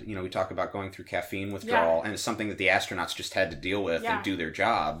mind, we talk about going through caffeine withdrawal, and it's something that the astronauts just had to deal with and do their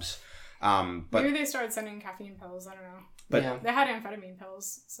jobs. But maybe they started sending caffeine pills. I don't know. But they had amphetamine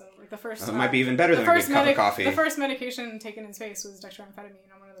pills, so like the first. It might be even better than a good cup of coffee. The first medication taken in space was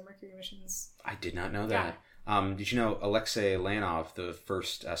dextroamphetamine on one of the Mercury missions. I did not know that. Did you know Alexei Leonov, the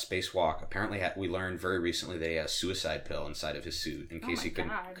first spacewalk, apparently we learned very recently they had a suicide pill inside of his suit in case he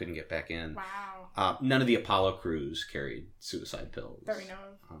couldn't get back in. Wow. None of the Apollo crews carried suicide pills. That we know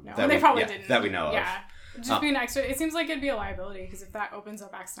of. No, they probably didn't. That we know of. Yeah. Just being extra. It seems like it'd be a liability because if that opens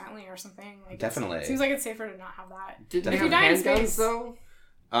up accidentally or something, like definitely, it seems like it's safer to not have that. Did they have handguns though?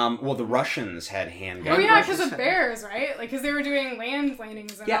 Well, the Russians had handguns. Oh yeah, because of bears, right? Like because they were doing land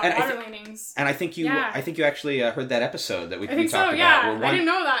landings and not water landings. And I think you actually heard that episode that we talked about. Yeah, I didn't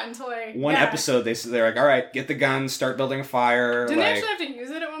know that until one episode. They're like, all right, get the guns, start building a fire. Didn't they actually have to use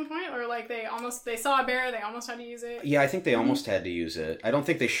it at one point, or like they saw a bear, they almost had to use it? Yeah, I think they almost had to use it. I don't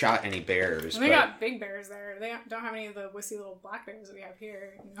think they shot any bears. And they got big bears there. They don't have any of the wussy little black bears that we have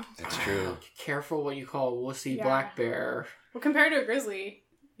here. That's true. Careful what you call a wussy black bear. Well, compared to a grizzly,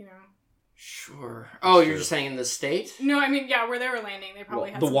 Sure. Oh, you're just saying in the state? No, I mean, where they were landing, they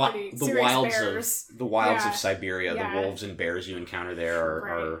probably had some pretty serious bears. The wilds of Siberia, the wolves and bears you encounter there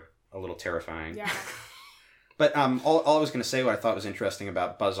are a little terrifying. Yeah. But all I was going to say, what I thought was interesting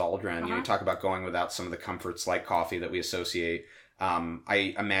about Buzz Aldrin, you talk about going without some of the comforts like coffee that we associate.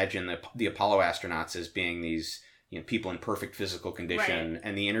 I imagine the Apollo astronauts as being these people in perfect physical condition. Right.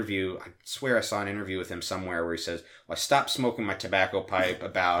 And the interview, I swear I saw an interview with him somewhere where he says, well, I stopped smoking my tobacco pipe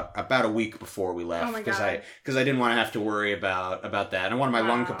about a week before we left because I didn't want to have to worry about that. And I wanted my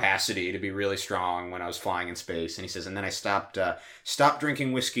lung capacity to be really strong when I was flying in space. And he says, and then I stopped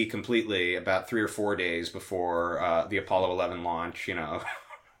drinking whiskey completely about 3 or 4 days before the Apollo 11 launch,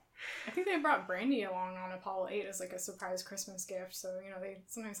 I think they brought brandy along on Apollo 8 as like a surprise Christmas gift. So, they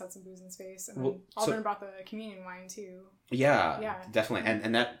sometimes had some booze in space. And then Aldrin brought the communion wine too. Yeah, definitely.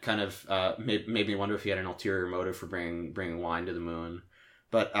 And that kind of made me wonder if he had an ulterior motive for bringing wine to the moon.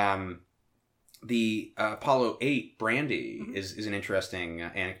 But the Apollo 8 brandy is an interesting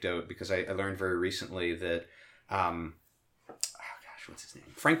anecdote because I learned very recently that... what's his name?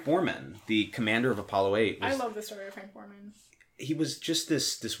 Frank Borman, the commander of Apollo 8. I love the story of Frank Borman. He was just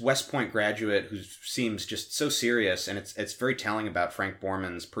this West Point graduate who seems just so serious, and it's very telling about Frank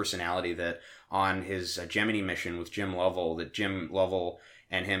Borman's personality that on his Gemini mission with Jim Lovell, that Jim Lovell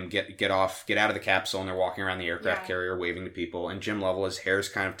and him get out of the capsule and they're walking around the aircraft carrier waving to people, and Jim Lovell, his hair's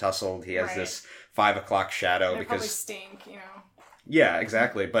kind of tousled, he has this 5 o'clock shadow they because probably stink, Yeah,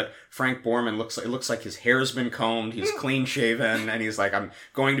 exactly. But Frank Borman looks like his hair's been combed, he's clean shaven, and he's like, I'm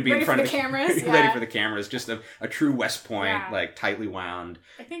going to be in front of the cameras. Ready for the cameras. Just a true West Point, like tightly wound.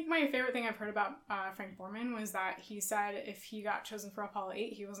 I think my favorite thing I've heard about Frank Borman was that he said if he got chosen for Apollo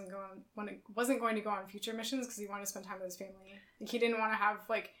 8, he wasn't going to go on future missions because he wanted to spend time with his family. Like he didn't want to have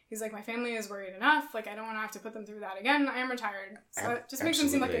he's like, my family is worried enough. Like I don't want to have to put them through that again. I am retired. So it just makes him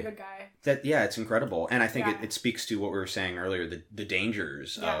seem like a good guy. It's incredible, and I think it speaks to what we were saying earlier, the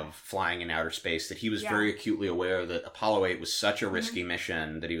dangers of flying in outer space. That he was very acutely aware that Apollo 8 was such a risky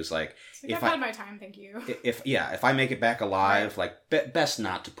mission that he was like, I've had my time, thank you. If I make it back alive, best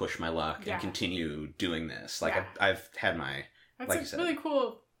not to push my luck and continue doing this. I've had my. That's like you said. Really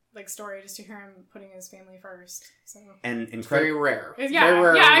cool. Story just to hear him putting his family first. So and very rare. Very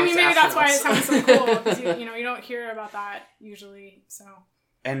rare. Yeah, I mean maybe that's why it sounds so cool because you don't hear about that usually. So.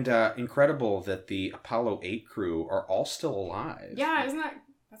 And incredible that the Apollo 8 crew are all still alive. Yeah,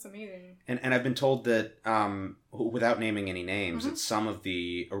 that's amazing. And I've been told that without naming any names, that some of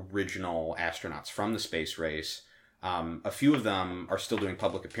the original astronauts from the space race, a few of them are still doing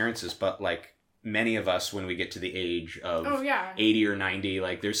public appearances, but many of us, when we get to the age of 80 or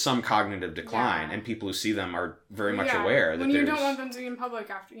 90, there's some cognitive decline, and people who see them are very much aware that when you don't want them to be in public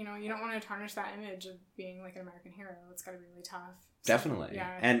after, you don't want to tarnish that image of being like an American hero. It's got to be really tough. So, definitely.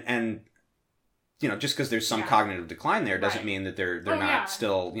 Yeah. And just because there's some cognitive decline there doesn't mean that they're not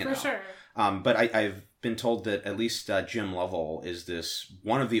still, For sure. But I've been told that at least Jim Lovell is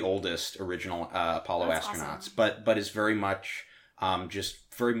one of the oldest original Apollo astronauts, awesome. but is very much just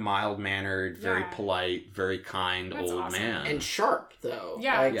very mild-mannered, very polite, very kind old man. And sharp, though.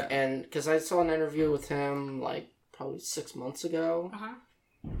 Yeah. And because I saw an interview with him, probably 6 months ago.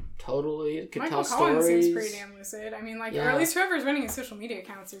 totally could Michael tell Collins stories. seems pretty damn lucid. I mean, like, or at least whoever's running his social media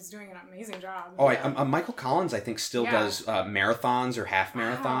accounts is doing an amazing job. Oh, Michael Collins, I think, still does marathons or half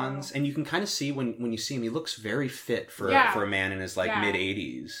marathons, and you can kind of see when you see him, he looks very fit for a man in his mid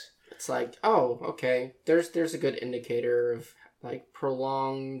 80s. It's like, oh, okay, there's a good indicator of like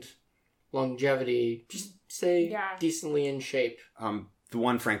prolonged longevity. Just stay decently in shape. The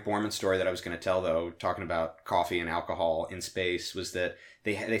one Frank Borman story that I was going to tell, though, talking about coffee and alcohol in space, was that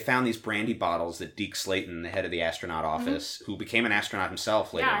they found these brandy bottles that Deke Slayton, the head of the astronaut office, who became an astronaut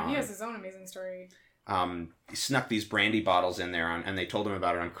himself later on. Yeah, he has his own amazing story. He snuck these brandy bottles in there, and they told him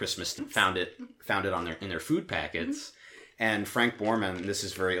about it on Christmas and found it in their food packets. And Frank Borman, this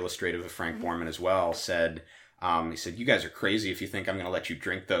is very illustrative of Frank Borman as well, said... he said, "You guys are crazy if you think I'm going to let you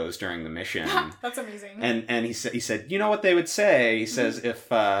drink those during the mission." That's amazing. And he said, "You know what they would say?" He says,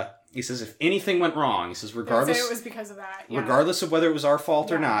 if anything went wrong, he says, regardless, say it was because of that. Yeah. Regardless of whether it was our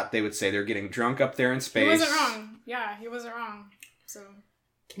fault or not, they would say they're getting drunk up there in space. He wasn't wrong. Yeah, he wasn't wrong. So,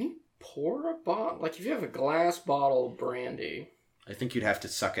 can you pour a bottle? Like if you have a glass bottle of brandy, I think you'd have to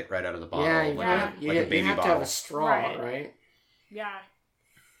suck it right out of the bottle, like a baby bottle. You have to have a straw, right? Yeah.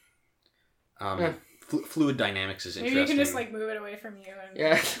 Fluid dynamics is interesting. Maybe you can just like move it away from you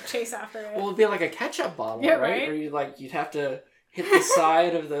and chase after it. Well, it'd be like a ketchup bottle, right? Or you'd have to hit the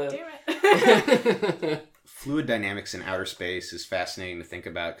side of the... Damn it. Fluid dynamics in outer space is fascinating to think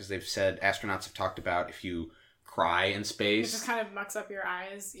about because they've said, astronauts have talked about if you cry in space. It just kind of mucks up your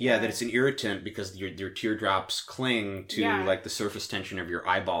eyes. Yeah, that it's an irritant because your teardrops cling to like the surface tension of your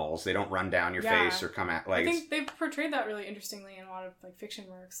eyeballs. They don't run down your face or come at like. I think they've portrayed that really interestingly in a lot of like fiction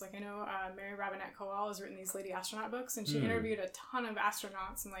works. Like I know Mary Robinette Kowal has written these lady astronaut books, and she interviewed a ton of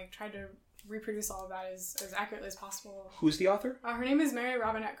astronauts and like tried to reproduce all of that as accurately as possible. Who's the author? Her name is Mary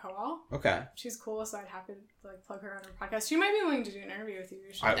Robinette Kowal. Okay. She's cool, so I'd happy to like plug her on her podcast. She might be willing to do an interview with you.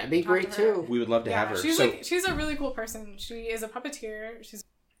 That'd be great too. We would love to have her. She's a really cool person. She is a puppeteer.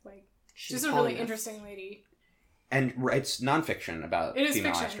 She's a really interesting lady. And writes nonfiction about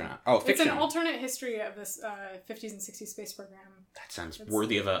female astronaut. Oh, fiction. It's an alternate history of this 50s and 60s space program. That sounds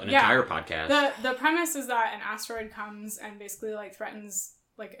worthy of an entire podcast. The premise is that an asteroid comes and basically like threatens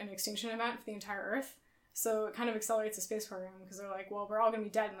like an extinction event for the entire Earth. So it kind of accelerates the space program because they're like, well, we're all going to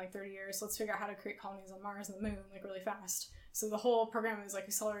be dead in like 30 years. So let's figure out how to create colonies on Mars and the Moon like really fast. So the whole program is like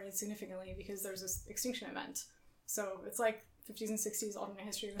accelerated significantly because there's this extinction event. So it's like 50s and 60s alternate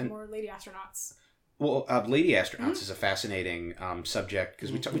history with more lady astronauts. Well, lady astronauts is a fascinating subject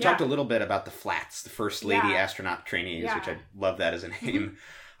because we talked a little bit about the Flats, the first lady astronaut trainees, which I love that as a name.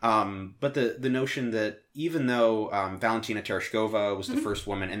 But the notion that even though Valentina Tereshkova was the first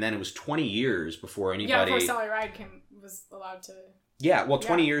woman, and then it was 20 years before anybody... Yeah, before Sally Ride was allowed to... Yeah, well,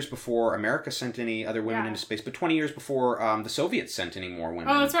 20 years before America sent any other women into space, but 20 years before the Soviets sent any more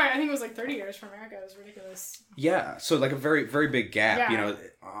women. Oh, that's right. I think it was like 30 years for America. It was ridiculous. Yeah, so like a very, very big gap. Yeah. You know,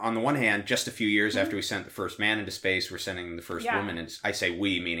 on the one hand, just a few years after we sent the first man into space, we're sending the first woman. And I say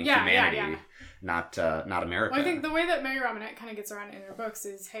we, meaning humanity, not America. Well, I think the way that Mary Robinette kind of gets around it in her books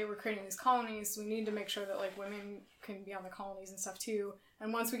is, hey, we're creating these colonies, so we need to make sure that like women can be on the colonies and stuff too.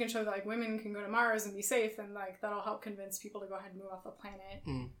 And once we can show that like women can go to Mars and be safe, then like that'll help convince people to go ahead and move off the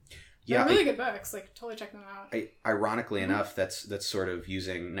planet. Yeah, they're really good books. Like totally check them out. Ironically enough, that's sort of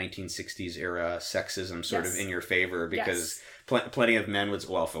using 1960s era sexism sort of in your favor because plenty of men would say,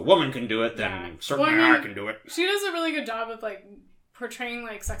 well, if a woman can do it, then certainly I can do it. She does a really good job of like portraying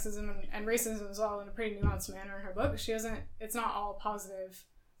like sexism and racism as well in a pretty nuanced manner in her book. It's not all positive.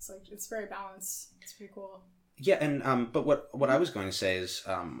 It's like it's very balanced. It's pretty cool. Yeah, and but what I was going to say is,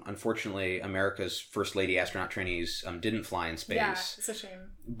 unfortunately, America's first lady astronaut trainees didn't fly in space. Yeah, it's a shame.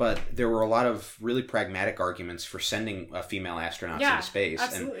 But there were a lot of really pragmatic arguments for sending female astronauts into space.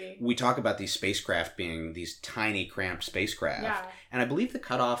 Absolutely. And we talk about these spacecraft being these tiny, cramped spacecraft. Yeah. And I believe the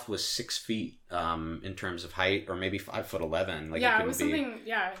cutoff was 6 feet in terms of height, or maybe 5'11". Like it was something.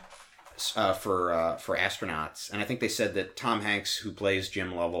 Yeah. For astronauts, and I think they said that Tom Hanks, who plays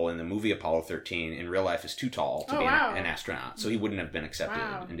Jim Lovell in the movie Apollo 13, in real life is too tall to be an astronaut, so he wouldn't have been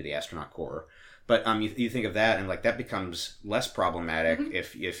accepted into the astronaut corps. But you think of that, and like that becomes less problematic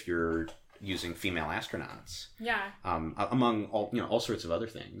if you're using female astronauts. Yeah. Among all sorts of other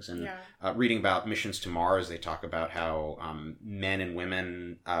things, and reading about missions to Mars, they talk about how men and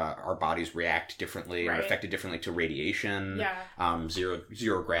women, our bodies react differently, are affected differently to radiation. Yeah.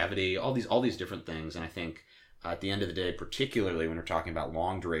 Zero gravity, all these different things, and I think at the end of the day, particularly when we're talking about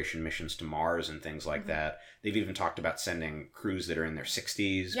long duration missions to Mars and things like that, they've even talked about sending crews that are in their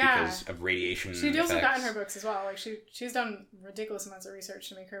 60s because of radiation. She deals with that in her books as well. Like she's done ridiculous amounts of research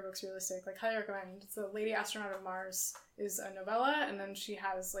to make her books realistic. Like, highly recommend. It's The Lady Astronaut of Mars is a novella, and then she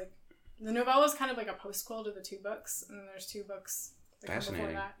has like the novella is kind of like a postquel to the 2 books, and then there's 2 books that Fascinating.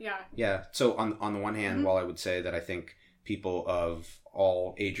 come before that. Yeah. Yeah. So on the one hand, while I would say that I think people of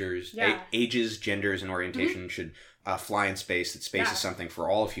all ages, genders, and orientation should fly in space, that space is something for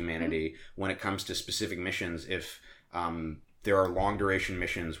all of humanity. When it comes to specific missions, if there are long duration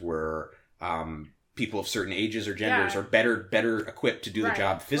missions where people of certain ages or genders are better equipped to do the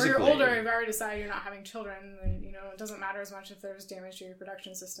job physically. Or you're older, you've already decided you're not having children, then it doesn't matter as much if there's damage to your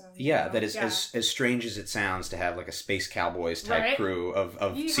reproduction system. Yeah, that is as strange as it sounds to have like a Space Cowboys type crew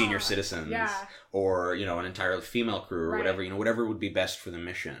of senior citizens, or an entirely female crew or whatever. Whatever would be best for the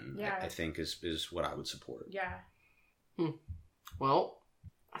mission. I think is what I would support. Yeah. Well,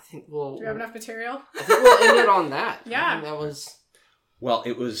 I think we'll. Do we have enough material? I think we'll end it on that. Yeah. I think that was. Well,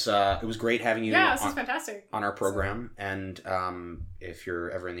 it was great having you. Yeah, this was fantastic on our program, and if you're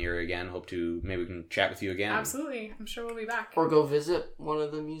ever in the area again, maybe we can chat with you again. Absolutely, I'm sure we'll be back. Or go visit one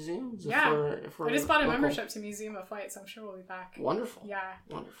of the museums. If we're I just bought a membership to Museum of Flight, so I'm sure we'll be back. Wonderful. Yeah.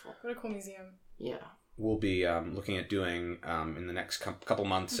 Wonderful. What a cool museum. Yeah. We'll be looking at doing, in the next couple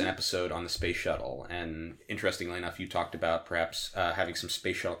months, an episode on the space shuttle. And interestingly enough, you talked about perhaps having some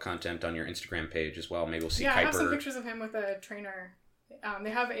space shuttle content on your Instagram page as well. Maybe we'll see Kuiper. I have some pictures of him with a trainer.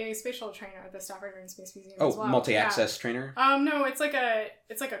 They have a space shuttle trainer at the Stafford Air and Space Museum as well. Multi-access trainer? No, it's like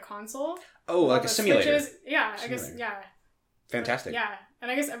a console. Oh, like a simulator. Switches. Yeah, I guess, Fantastic. Yeah,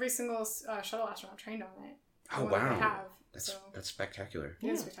 and I guess every single shuttle astronaut trained on it. Oh, wow. That's spectacular. It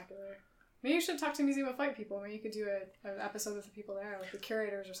is spectacular. Maybe you should talk to Museum of Flight people. Maybe you could do an episode with the people there, like the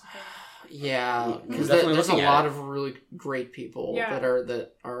curators or something. Yeah, because there's a lot of really great people that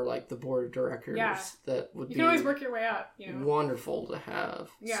are like the board of directors that would be. You can always work your way up. Wonderful to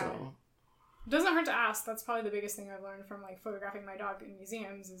have. Yeah, so. It doesn't hurt to ask. That's probably the biggest thing I've learned from like photographing my dog in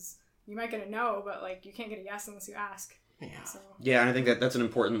museums is you might get a no, but like you can't get a yes unless you ask. Yeah. So. Yeah, and I think that's an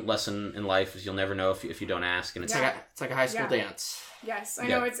important lesson in life is you'll never know if you don't ask, and it's like a high school dance. Yes, I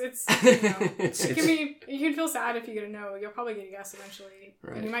know it's it can be. You can feel sad if you get a no. You'll probably get a yes eventually,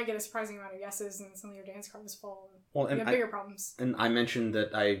 and you might get a surprising amount of yeses, and some of your dance card is full. And you have bigger problems. And I mentioned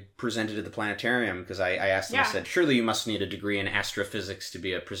that I presented at the planetarium because I asked them. I said, "Surely you must need a degree in astrophysics to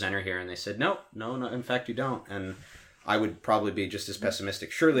be a presenter here," and they said, "No. In fact, you don't." And I would probably be just as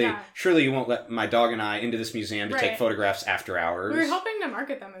pessimistic. Surely you won't let my dog and I into this museum to take photographs after hours. We're helping to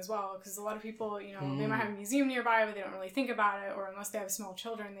market them as well, because a lot of people, they might have a museum nearby, but they don't really think about it, or unless they have small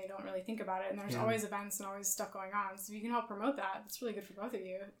children, they don't really think about it, and there's always events and always stuff going on, so if you can help promote that, it's really good for both of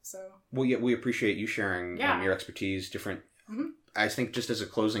you, so. Well, we appreciate you sharing your expertise, different, I think just as a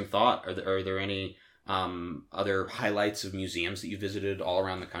closing thought, are there any other highlights of museums that you visited all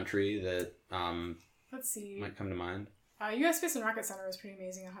around the country that let's see. might come to mind? U.S. Space and Rocket Center was pretty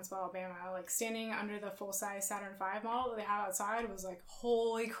amazing in Huntsville, Alabama. Like, standing under the full-size Saturn V model that they have outside was like,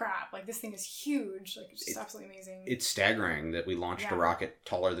 holy crap. Like, this thing is huge. Like, it's just absolutely amazing. It's staggering that we launched a rocket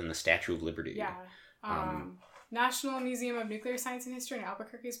taller than the Statue of Liberty. Yeah. National Museum of Nuclear Science and History in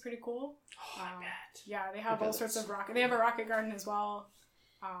Albuquerque is pretty cool. Oh, I bet. Yeah, they have all sorts of rocket. They have a rocket garden as well.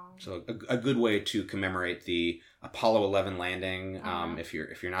 So a good way to commemorate the Apollo 11 landing, if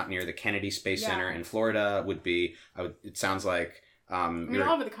you're not near the Kennedy Space Center in Florida, would be. It sounds like. I mean,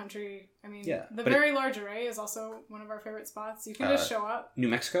 all over the country. I mean, the Very Large Array is also one of our favorite spots. You can just show up. New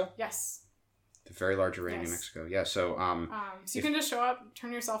Mexico. Yes. The Very Large Array in New Mexico. Yeah. So. So you can just show up,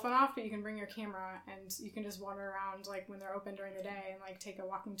 turn your cell phone off, but you can bring your camera, and you can just wander around like when they're open during the day, and like take a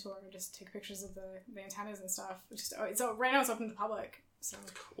walking tour, and just take pictures of the antennas and stuff. Right now it's open to the public. So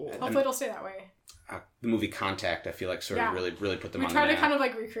cool. Hopefully it'll stay that way. The movie Contact, I feel like sort of really put them on the map. We try to kind of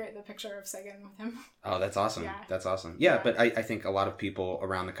like recreate the picture of Sagan with him. Oh, that's awesome. Yeah. That's awesome. Yeah, but I think a lot of people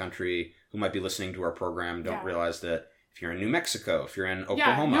around the country who might be listening to our program don't realize that if you're in New Mexico, if you're in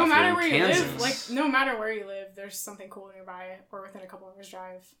Oklahoma, no matter where Kansas, you live, like no matter where you live, there's something cool nearby or within a couple hours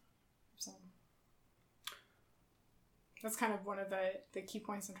drive. So that's kind of one of the key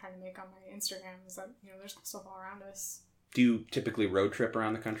points I'm trying to make on my Instagram is that there's stuff all around us. Do you typically road trip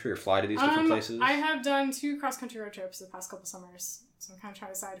around the country or fly to these different places? I have done 2 cross-country road trips the past couple summers. So I'm kind of trying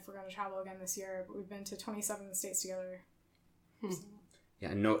to decide if we're going to travel again this year. But we've been to 27 states together. So.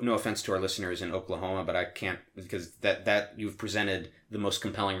 Yeah, no offense to our listeners in Oklahoma, but I can't, because that you've presented the most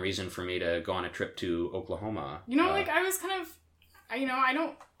compelling reason for me to go on a trip to Oklahoma. I was kind of,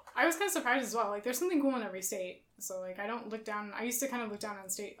 I was kind of surprised as well. Like, there's something cool in every state. So, like, I don't look down... I used to kind of look down on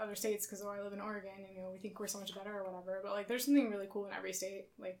other states because, I live in Oregon and, we think we're so much better or whatever. But, like, there's something really cool in every state.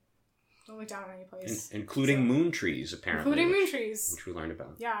 Like, don't look down on any place. Including moon trees, apparently. Including moon trees. Which we learned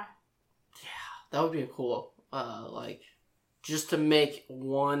about. Yeah. Yeah, that would be cool. Like, just to make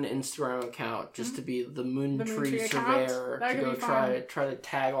one Instagram account, just to be the moon tree surveyor, to go try to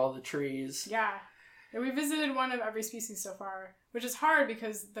tag all the trees. Yeah. We visited one of every species so far, which is hard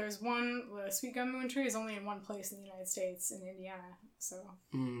because there's the sweet gum moon tree is only in one place in the United States, in Indiana. So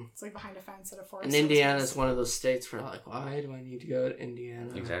it's like behind a fence at a forest. And Indiana is one of those states where like, why do I need to go to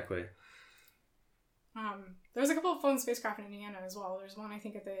Indiana? Exactly. There's a couple of flown spacecraft in Indiana as well. There's one I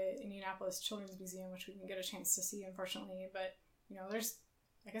think at the Indianapolis Children's Museum, which we didn't get a chance to see, unfortunately. But there's,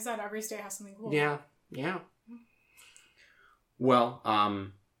 like I said, every state has something cool. Yeah. Well,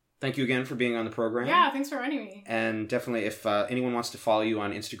 thank you again for being on the program. Yeah, thanks for running me. And definitely, if anyone wants to follow you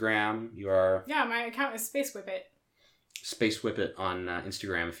on Instagram, you are... Yeah, my account is Space Whippet. Space Whippet on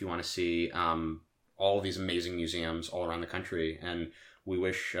Instagram if you want to see all of these amazing museums all around the country. And we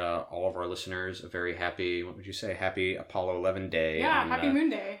wish all of our listeners a very happy, what would you say, happy Apollo 11 Day. Yeah, happy Moon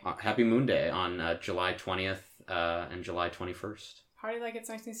Day. Happy Moon Day on July 20th and July 21st. Party like it's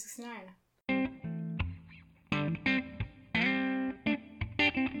 1969.